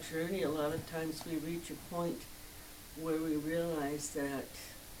on our journey, a lot of times we reach a point where we realize that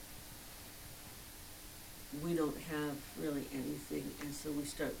we don't have really anything, and so we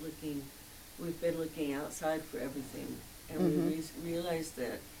start looking, we've been looking outside for everything, and we realize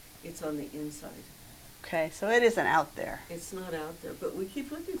that it's on the inside. Okay, so it isn't out there. It's not out there, but we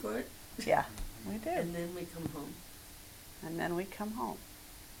keep looking for it. Yeah, we do. And then we come home. And then we come home.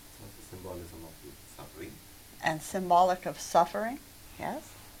 So it's the symbolism of the suffering. And symbolic of suffering, yes?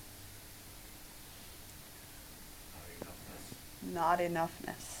 Not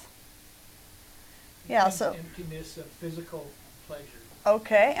enoughness. Yeah, so... Emptiness of physical pleasure.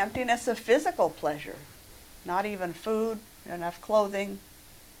 Okay, emptiness of physical pleasure. Not even food, enough clothing,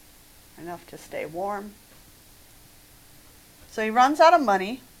 enough to stay warm. So he runs out of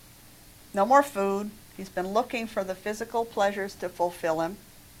money, no more food. He's been looking for the physical pleasures to fulfill him.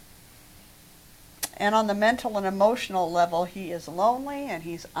 And on the mental and emotional level, he is lonely and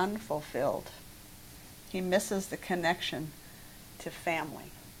he's unfulfilled. He misses the connection to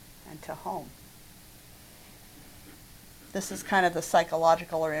family and to home. This is kind of the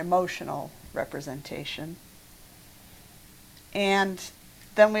psychological or emotional representation. And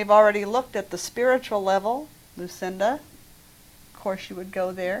then we've already looked at the spiritual level. Lucinda, of course you would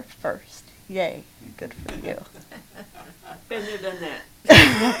go there first. Yay, good for you. Been there, done that.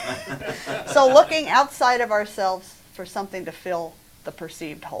 So looking outside of ourselves for something to fill the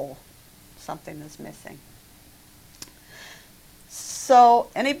perceived hole. Something is missing. So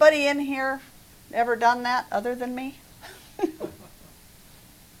anybody in here ever done that other than me?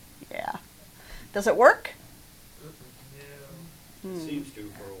 Yeah. Does it work? No. Seems to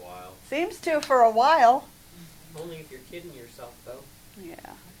for a while. Seems to for a while. Only if you're kidding yourself, though. Yeah.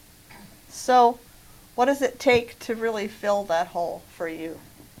 So, what does it take to really fill that hole for you?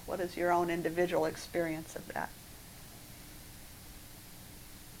 What is your own individual experience of that?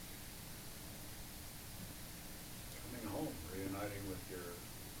 Coming home, reuniting with your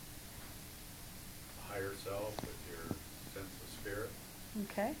higher self, with your sense of spirit.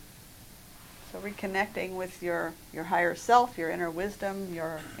 Okay. So reconnecting with your higher self, your inner wisdom,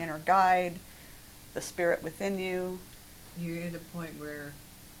 your inner guide, the spirit within you. You're at a point where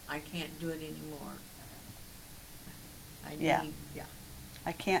I can't do it anymore. Yeah. Yeah.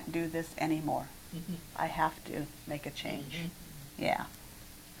 I can't do this anymore. Mhm. I have to make a change. Mhm. Yeah.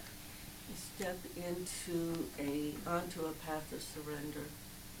 You step onto a path of surrender.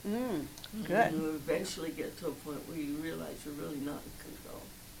 Mm, And good. you eventually get to a point where you realize you're really not in control.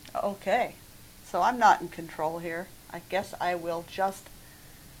 Okay. So I'm not in control here. I guess I will just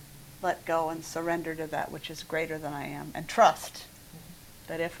let go and surrender to that which is greater than I am, and trust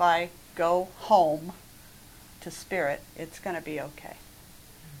that if I go home to spirit, it's going to be okay.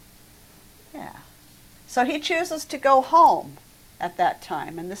 Yeah. So he chooses to go home at that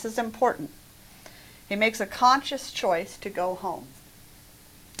time, and this is important. He makes a conscious choice to go home,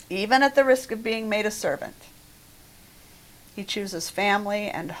 even at the risk of being made a servant. He chooses family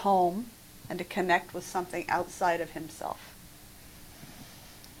and home and to connect with something outside of himself.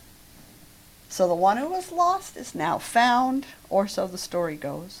 So the one who was lost is now found, or so the story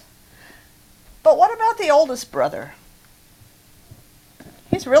goes. But what about the oldest brother?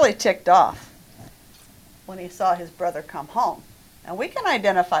 He's really ticked off when he saw his brother come home. And we can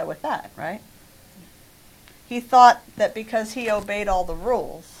identify with that, right? He thought that because he obeyed all the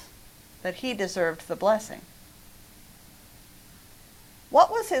rules, that he deserved the blessing. What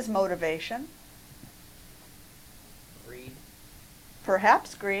was his motivation? Greed.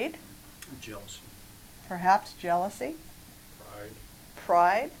 Perhaps greed. Jealousy. Perhaps jealousy. Pride.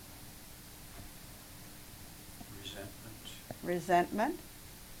 Pride. Resentment. Resentment.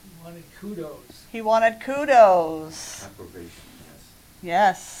 He wanted kudos. He wanted kudos. Approbation, yes.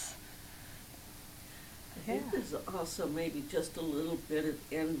 Yes. I think there's also maybe just a little bit of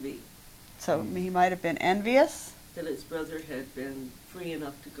envy So he might have been envious. that his brother had been free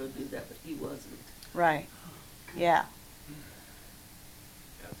enough to go do that, but he wasn't. Right. Yeah.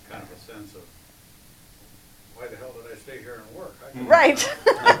 That's kind of a sense of, why the hell did I stay here and work? I can- Right.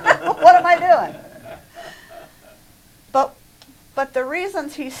 What am I doing? But the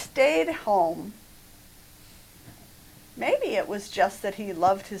reasons he stayed home, maybe it was just that he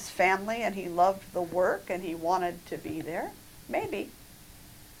loved his family and he loved the work and he wanted to be there. Maybe.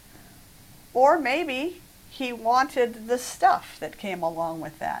 Or maybe he wanted the stuff that came along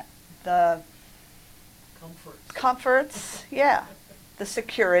with that. The comforts, yeah. The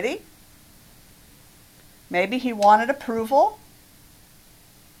security. Maybe he wanted approval.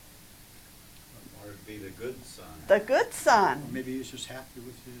 Wanted to be the good son. The good son. Maybe he's just happy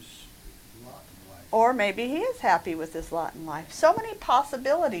with his lot in life. Or maybe he is happy with his lot in life. So many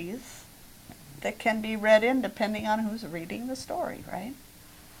possibilities that can be read in depending on who's reading the story, right?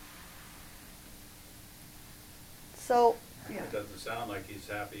 So, yeah. It doesn't sound like he's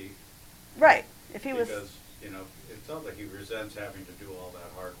happy. Right. If he was... Because, you know, it sounds like he resents having to do all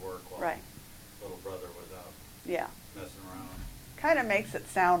that hard work while Right. little brother was out Yeah. messing around. Kind of makes it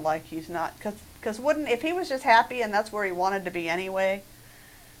sound like he's not... Because wouldn't... If he was just happy and that's where he wanted to be anyway,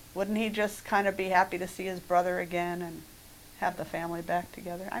 wouldn't he just kind of be happy to see his brother again and have the family back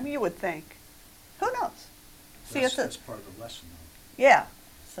together? I mean, you would think. Who knows? That's part of the lesson, though. Yeah.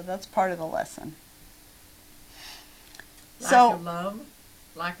 So that's part of the lesson. Lack of love?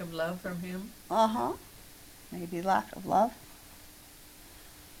 Lack of love from him? Uh-huh. Maybe lack of love.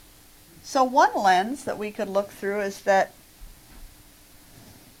 So one lens that we could look through is that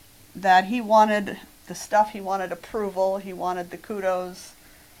he wanted the stuff, he wanted approval, he wanted the kudos,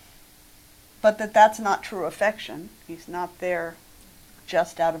 but that's not true affection. He's not there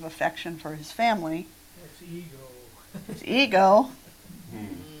just out of affection for his family. That's ego. His ego.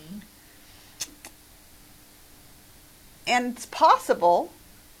 And it's possible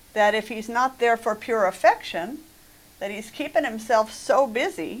that if he's not there for pure affection, that he's keeping himself so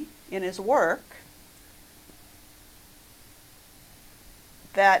busy in his work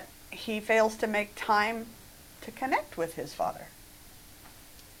that he fails to make time to connect with his father.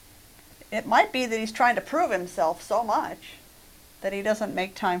 It might be that he's trying to prove himself so much that he doesn't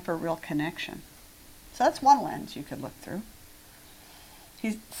make time for real connection. So that's one lens you could look through.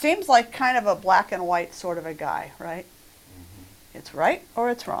 he seems like kind of a black and white sort of a guy, right? It's right or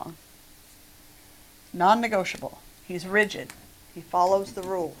it's wrong. Non-negotiable. He's rigid. He follows the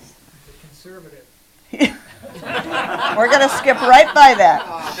rules. The conservative. We're going to skip right by that.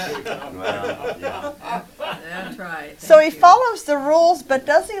 Well, yeah. That's right. So he follows the rules, but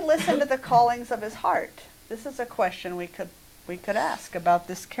does he listen to the callings of his heart? This is a question we could ask about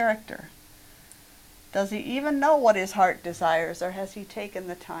this character. Does he even know what his heart desires, or has he taken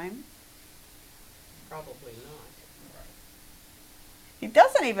the time? Probably not. He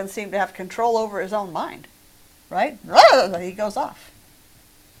doesn't even seem to have control over his own mind, right? He goes off.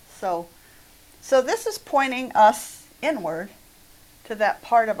 So this is pointing us inward to that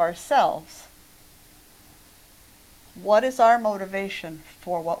part of ourselves. What is our motivation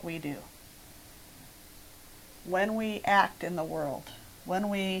for what we do? When we act in the world, when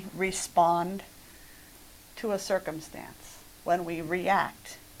we respond to a circumstance, when we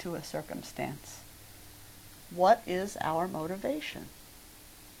react to a circumstance, what is our motivation?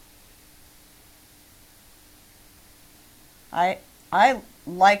 I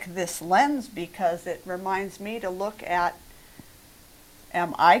like this lens because it reminds me to look at,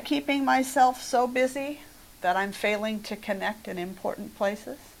 am I keeping myself so busy that I'm failing to connect in important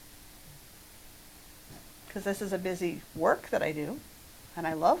places? Because this is a busy work that I do, and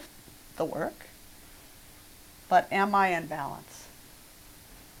I love the work. But am I in balance?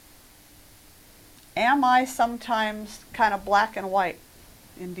 Am I sometimes kind of black and white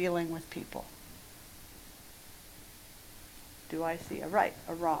in dealing with people? Do I see a right,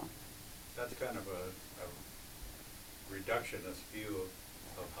 a wrong? That's kind of a reductionist view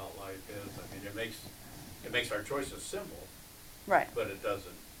of how life is. I mean, it makes our choices simple. Right. But it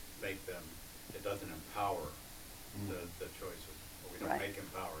doesn't make them, it doesn't empower the choices. We don't Right. make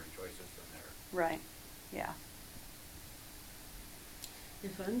empowering choices from there. Right, yeah.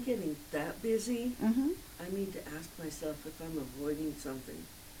 If I'm getting that busy, Mm-hmm. I need to ask myself if I'm avoiding something.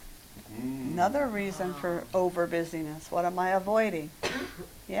 Another reason for over busyness. What am I avoiding?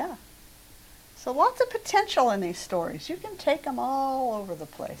 Yeah. So lots of potential in these stories. You can take them all over the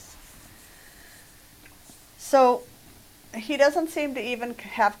place. So he doesn't seem to even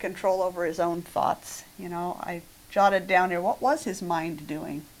have control over his own thoughts. You know, I jotted down here, what was his mind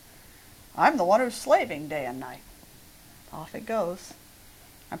doing? I'm the one who's slaving day and night. Off it goes.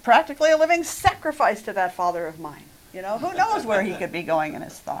 I'm practically a living sacrifice to that father of mine. You know, who knows where he could be going in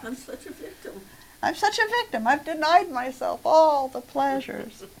his thoughts? I'm such a victim. I'm such a victim. I've denied myself all the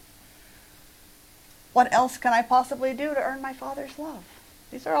pleasures. What else can I possibly do to earn my father's love?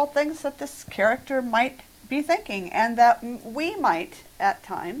 These are all things that this character might be thinking, and that we might, at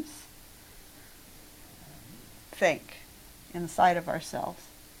times, think inside of ourselves.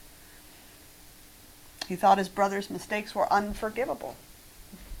 He thought his brother's mistakes were unforgivable.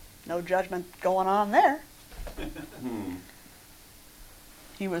 No judgment going on there.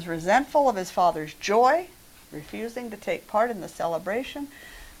 He was resentful of his father's joy, refusing to take part in the celebration.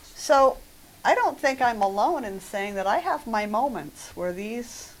 So I don't think I'm alone in saying that I have my moments where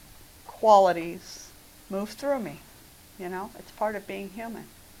these qualities move through me. You know, it's part of being human.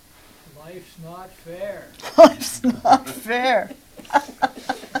 Life's not fair. Life's not fair.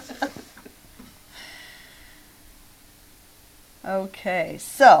 Okay,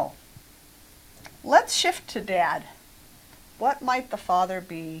 so let's shift to Dad. What might the father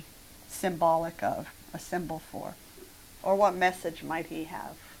be symbolic of, a symbol for? Or what message might he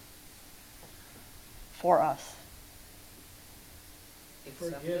have for us?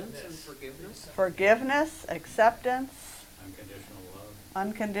 Acceptance and forgiveness. Forgiveness, acceptance, Unconditional love.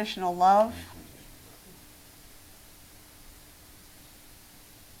 unconditional love.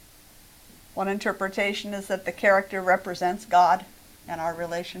 One interpretation is that the character represents God and our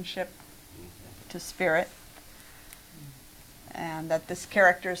relationship to Spirit. And that this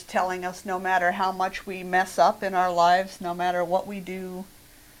character is telling us no matter how much we mess up in our lives, no matter what we do,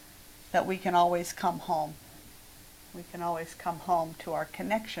 that we can always come home. We can always come home to our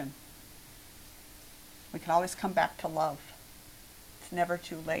connection. We can always come back to love. It's never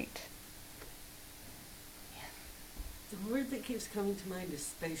too late. The word that keeps coming to mind is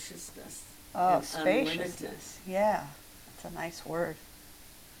spaciousness. Oh, and spaciousness. Yeah, that's a nice word.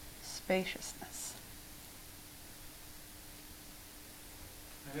 Spaciousness.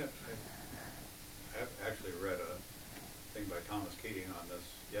 I have actually read a thing by Thomas Keating on this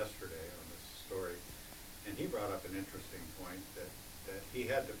yesterday, on this story, and he brought up an interesting point that he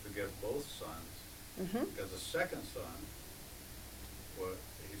had to forgive both sons because the second son,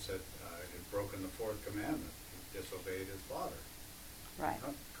 he said, had broken the fourth commandment. He disobeyed his father. Right.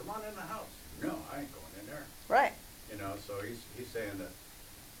 Come on in the house. No, I ain't going in there. Right. You know, so he's saying that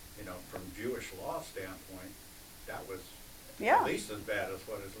from Jewish law standpoint, that was Yeah. at least as bad as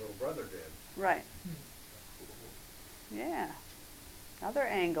what his little brother did. Right. Yeah. Another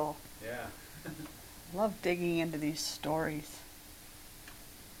angle. Yeah. Love digging into these stories.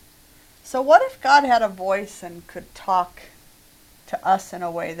 So what if God had a voice and could talk to us in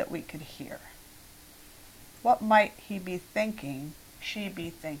a way that we could hear? What might he be thinking, she be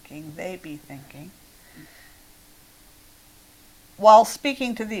thinking, they be thinking, while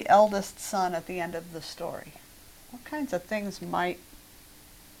speaking to the eldest son at the end of the story? What kinds of things might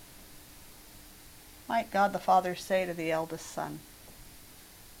God the Father say to the eldest son?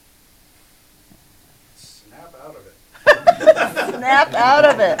 Snap out of it. Snap out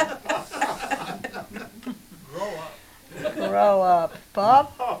of it. Grow up. Grow up.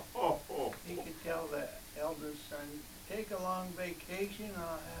 Bob? He could tell the eldest son, take a long vacation,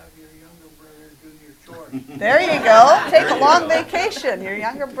 I'll have your younger brother do your chores. There you go. Take a long vacation. Your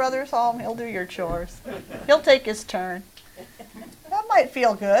younger brother's home, he'll do your chores. He'll take his turn. That might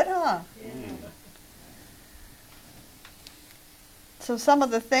feel good, huh? So some of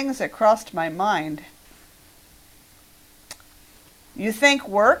the things that crossed my mind. You think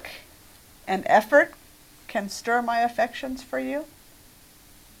work and effort can stir my affections for you?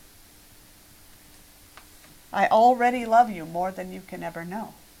 I already love you more than you can ever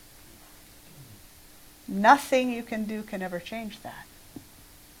know. Nothing you can do can ever change that.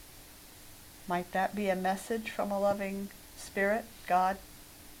 Might that be a message from a loving Spirit, God,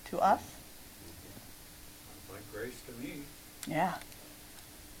 to us? Sounds like grace to me. Yeah.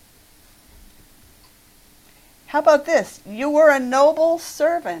 How about this? You were a noble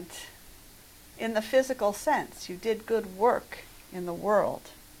servant in the physical sense. You did good work in the world.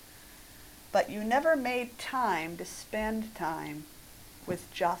 But you never made time to spend time with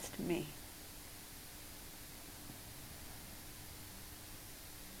just me.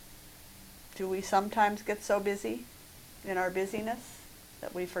 Do we sometimes get so busy in our busyness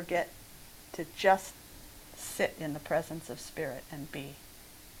that we forget to just sit in the presence of Spirit and be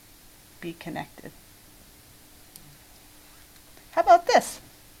connected? How about this?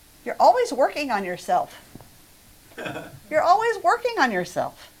 You're always working on yourself. You're always working on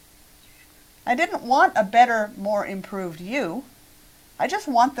yourself. I didn't want a better, more improved you. I just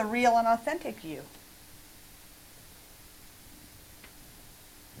want the real and authentic you.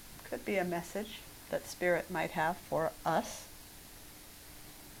 Could be a message that Spirit might have for us.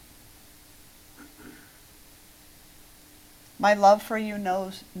 My love for you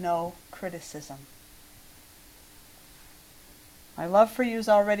knows no criticism. My love for you has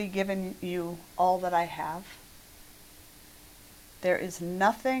already given you all that I have. There is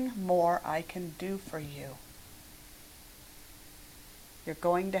nothing more I can do for you. You're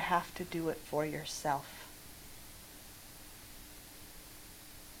going to have to do it for yourself.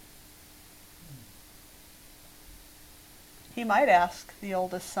 He might ask the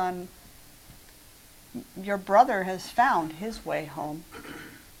oldest son, your brother has found his way home.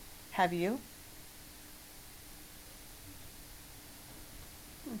 Have you?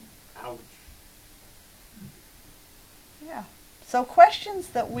 Ouch. Yeah. So questions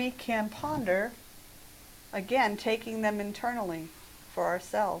that we can ponder, again, taking them internally for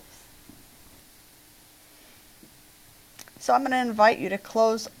ourselves. So I'm going to invite you to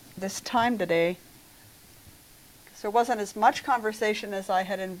close this time today, because there wasn't as much conversation as I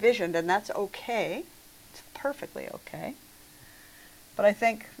had envisioned, and that's okay. It's perfectly okay. But I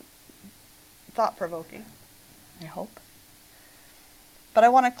think thought-provoking, I hope. But I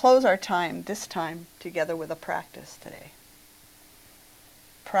want to close our time, this time, together with a practice today.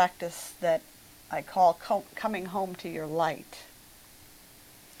 Practice that I call coming home to your light.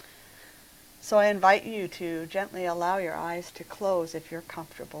 So I invite you to gently allow your eyes to close if you're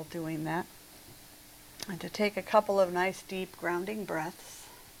comfortable doing that. And to take a couple of nice deep grounding breaths.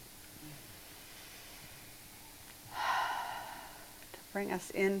 To bring us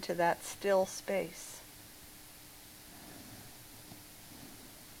into that still space.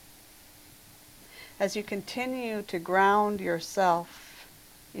 As you continue to ground yourself,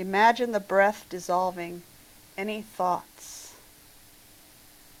 imagine the breath dissolving any thoughts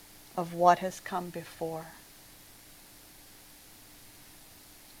of what has come before.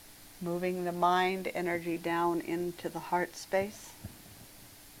 Moving the mind energy down into the heart space.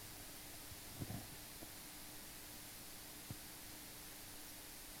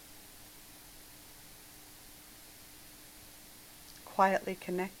 Quietly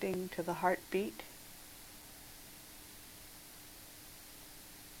connecting to the heartbeat.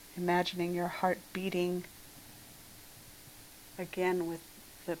 Imagining your heart beating again with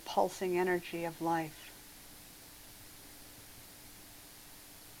the pulsing energy of life.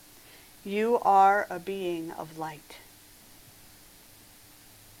 You are a being of light.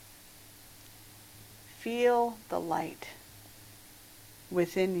 Feel the light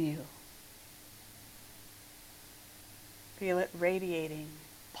within you. Feel it radiating,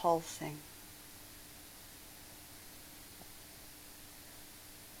 pulsing.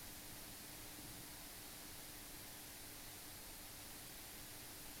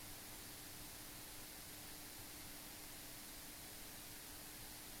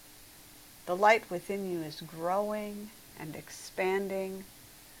 The light within you is growing and expanding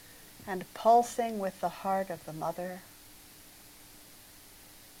and pulsing with the heart of the mother.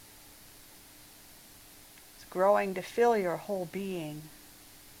 It's growing to fill your whole being.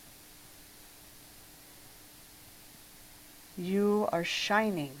 You are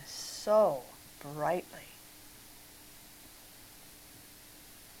shining so brightly.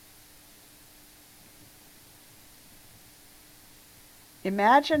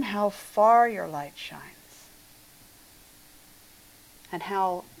 Imagine how far your light shines and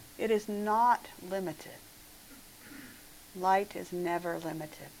how it is not limited. Light is never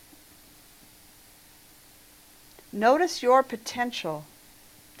limited. Notice your potential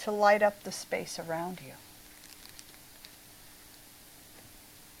to light up the space around you.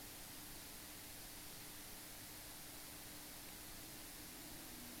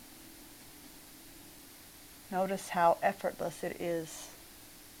 Notice how effortless it is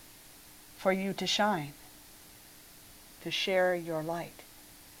for you to shine, to share your light.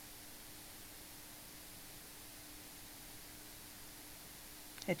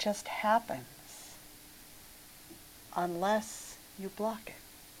 It just happens unless you block it.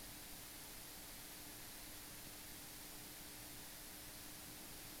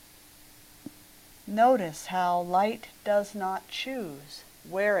 Notice how light does not choose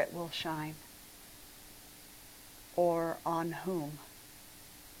where it will shine or on whom.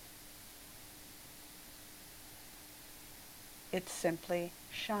 It simply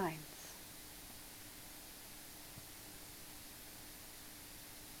shines.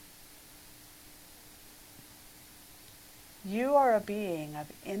 You are a being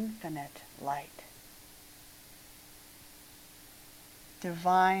of infinite light,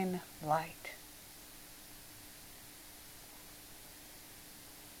 divine light.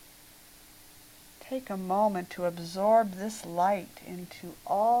 Take a moment to absorb this light into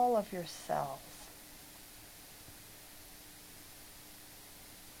all of your cells.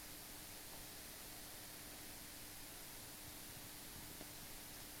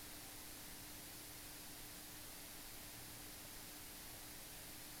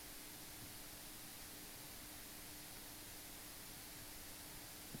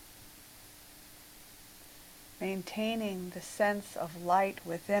 Maintaining the sense of light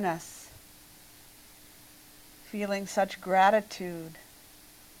within us, feeling such gratitude,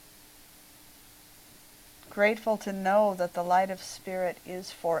 grateful to know that the light of Spirit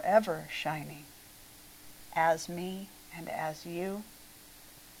is forever shining, as me and as you,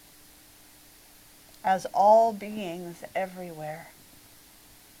 as all beings everywhere,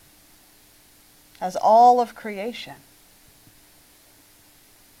 as all of creation.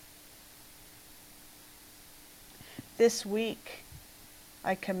 This week,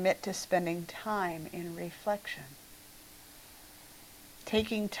 I commit to spending time in reflection,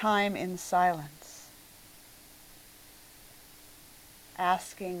 taking time in silence,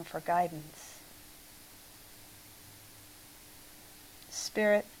 asking for guidance.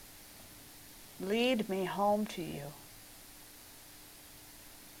 Spirit, lead me home to you.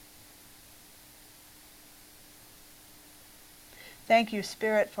 Thank you,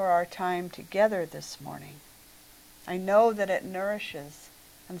 Spirit, for our time together this morning. I know that it nourishes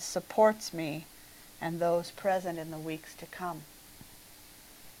and supports me and those present in the weeks to come.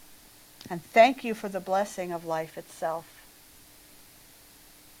 And thank you for the blessing of life itself.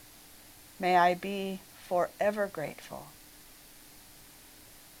 May I be forever grateful.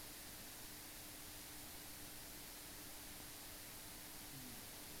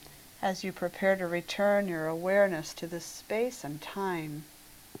 As you prepare to return your awareness to this space and time,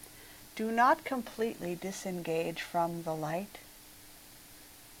 do not completely disengage from the light.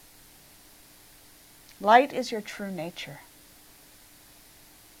 Light is your true nature.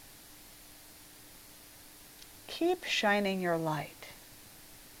 Keep shining your light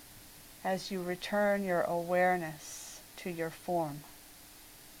as you return your awareness to your form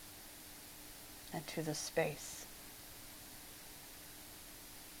and to the space.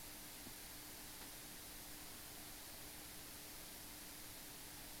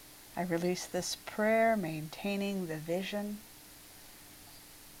 I release this prayer, maintaining the vision,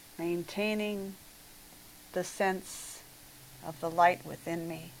 maintaining the sense of the light within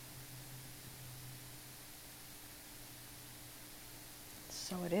me,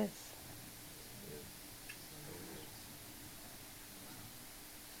 So it is.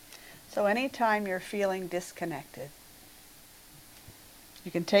 So anytime you're feeling disconnected,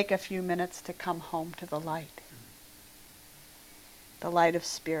 you can take a few minutes to come home to the light of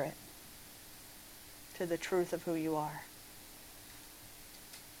spirit, to the truth of who you are.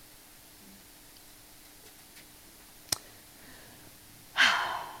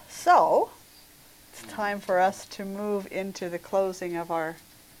 So, it's time for us to move into the closing of our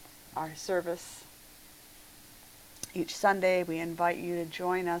service. Each Sunday, we invite you to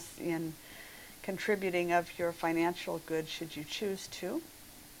join us in contributing of your financial goods, should you choose to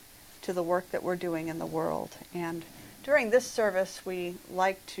the work that we're doing in the world. And during this service, we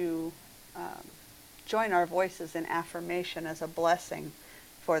like to join our voices in affirmation as a blessing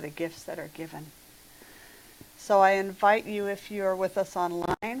for the gifts that are given. So I invite you, if you're with us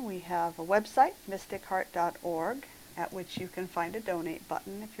online, we have a website, mysticheart.org, at which you can find a donate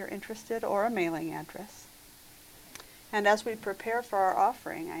button if you're interested, or a mailing address. And as we prepare for our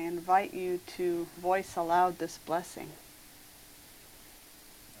offering, I invite you to voice aloud this blessing.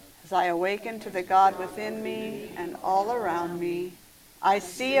 As I awaken to the God within me and all around me, I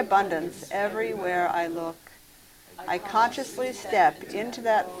see abundance everywhere I look. I consciously step into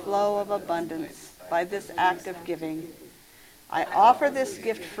that flow of abundance by this act of giving. I offer this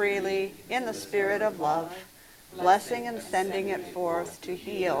gift freely in the spirit of love, blessing and sending it forth to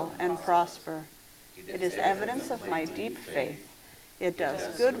heal and prosper. It is evidence of my deep faith. It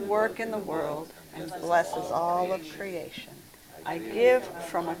does good work in the world and blesses all of creation. I give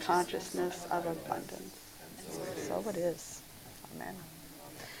from a consciousness of abundance. So it is. Amen.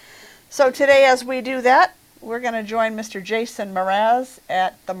 So today, as we do that, we're going to join Mr. Jason Mraz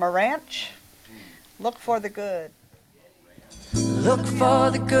at the Maranch. Look for the good. Look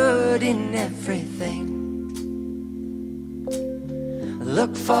for the good in everything.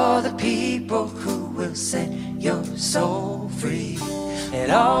 Look for the people who will set your soul free.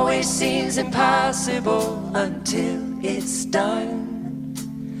 It always seems impossible until it's done.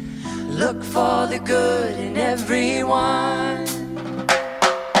 Look for the good in everyone.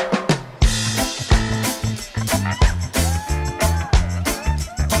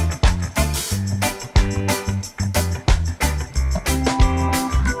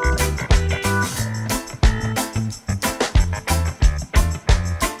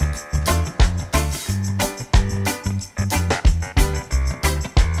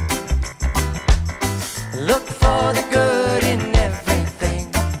 Look for the good in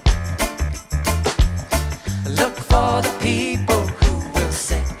everything. Look for the people who will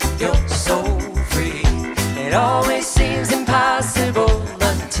set your soul free. It always seems impossible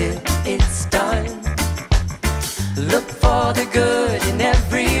until it's done. Look for the good in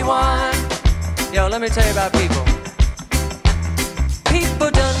everyone. Yo, let me tell you about people. People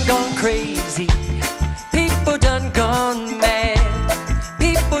done gone crazy. People done gone mad.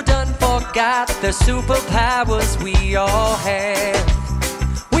 People done forgot the superpowers we all have.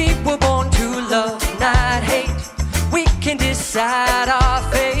 We were born to love, not hate. We can decide our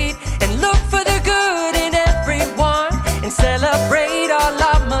fate and look for the good in everyone and celebrate all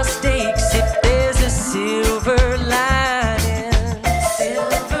our mistakes. If there's a silver lining,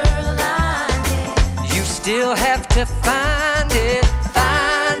 you still have to find it,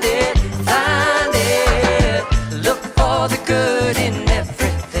 find it, find it. Look for the good in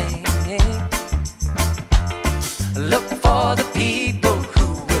everything. Look for the people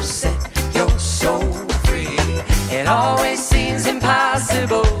who will set your soul free. It always seems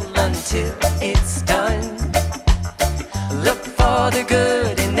impossible until it's done. Look for the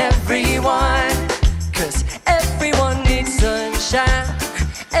good in everyone, 'cause everyone needs sunshine,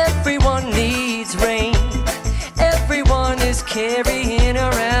 everyone needs rain, everyone is carrying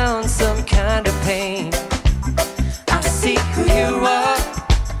around some kind of pain. I see who you are,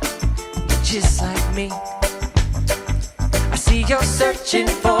 just like me. I see you're searching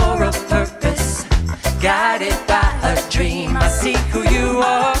for a purpose, guided by a dream. I see who you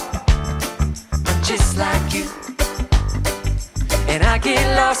are, I'm just like you. And I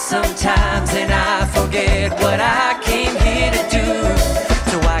get lost sometimes and I forget what I came here to do.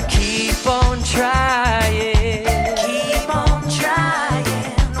 So I keep on trying,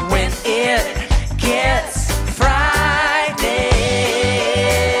 when it gets frightening.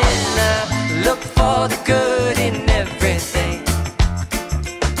 Look for the good in everything.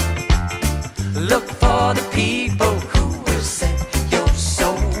 Look for the people who will set your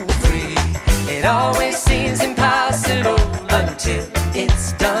soul free. It always seems impossible until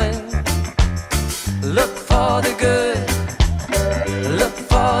it's done. Look for the good. Look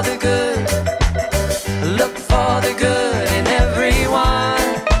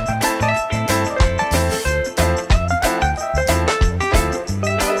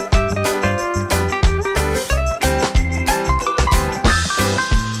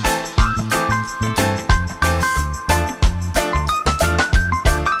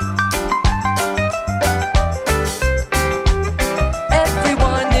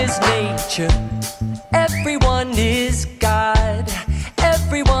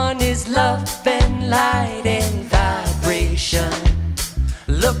love and light and vibration.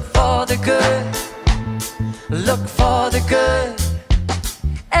 Look for the good, look for the good.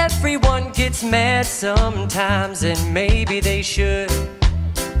 Everyone gets mad sometimes, and maybe they should.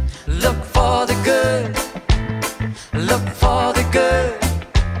 Look for the good, look for the good.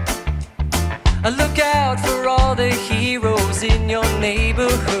 Look out for all the heroes in your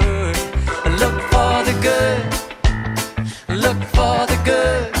neighborhood. Look for the good, look for the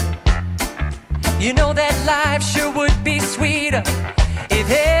good. You know that life sure would be sweeter if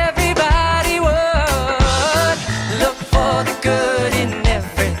everybody would look for the good in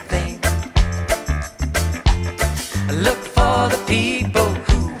everything. Look for the people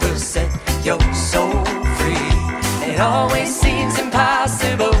who will set your soul free. It always seems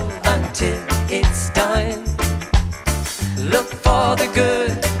impossible until it's done. Look for the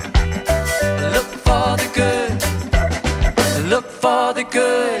good, look for the good, look for the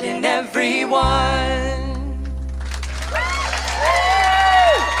good in everyone.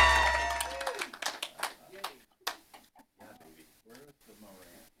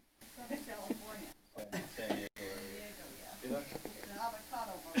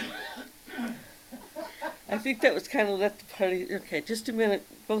 I think that was kind of let the party. Okay, just a minute.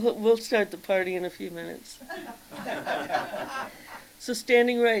 We'll start the party in a few minutes. So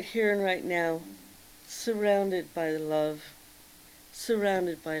standing right here and right now, surrounded by love,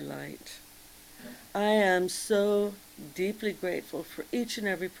 surrounded by light, I am so deeply grateful for each and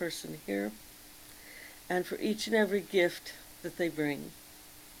every person here and for each and every gift that they bring.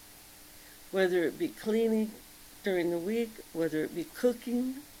 Whether it be cleaning during the week, whether it be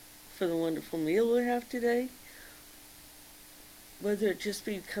cooking for the wonderful meal we have today, whether it just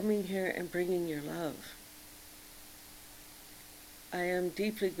be coming here and bringing your love. I am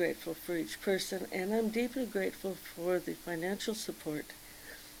deeply grateful for each person, and I'm deeply grateful for the financial support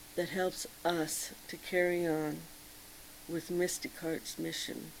that helps us to carry on with Mystic Heart's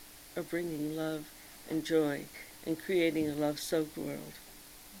mission of bringing love and joy and creating a love-soaked world.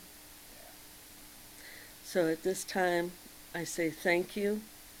 So at this time, I say thank you.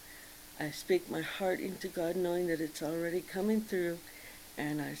 I speak my heart into God, knowing that it's already coming through,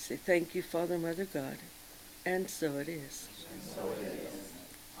 and I say thank you, Father, Mother, God, and so it is. And so it is.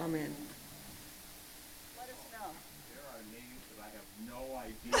 Amen. Let us know. There are names that I have no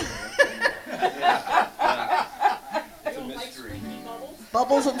idea. It's a mystery.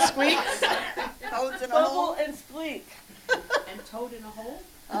 Bubbles and squeaks? Toads in a hole? Bubble and squeak. And toad in a hole?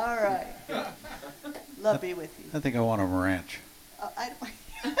 All right. Love be with you. I think I want a ranch. I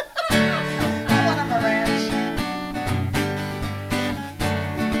want a ranch.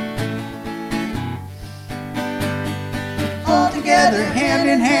 All together, hand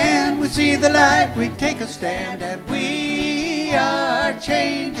in hand, we see the light, we take a stand, and we are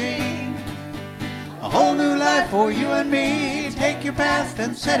changing a whole new life for you and me. Take your past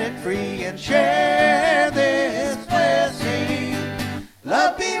and set it free and share this blessing.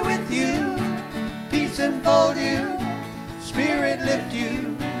 Love be with you, peace enfold you, spirit lift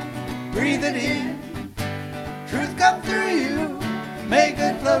you, breathe it in, truth come through you, may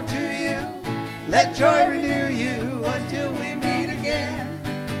good flow to you, let joy renew you until we meet again.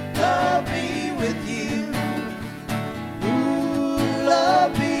 Love be with you, ooh,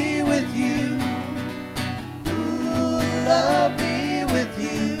 love be with you, ooh, love be with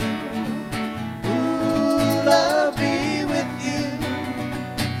you, ooh, love be with you,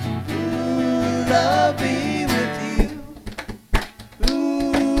 ooh, love be with you,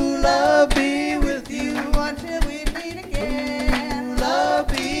 ooh, love be with you until we meet again. Love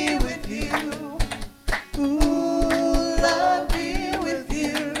be with you, ooh, love be with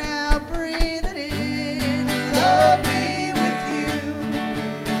you. Now breathe it in. Love be with you,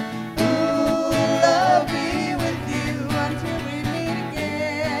 ooh, love be with you until we meet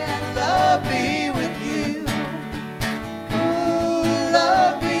again. Love be with you, ooh,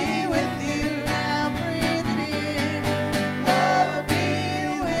 love be with you. Now breathe it in. Love be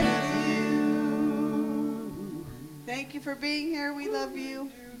with you. Thank you for being here. We love you.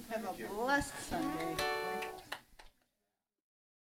 Have a blessed Sunday.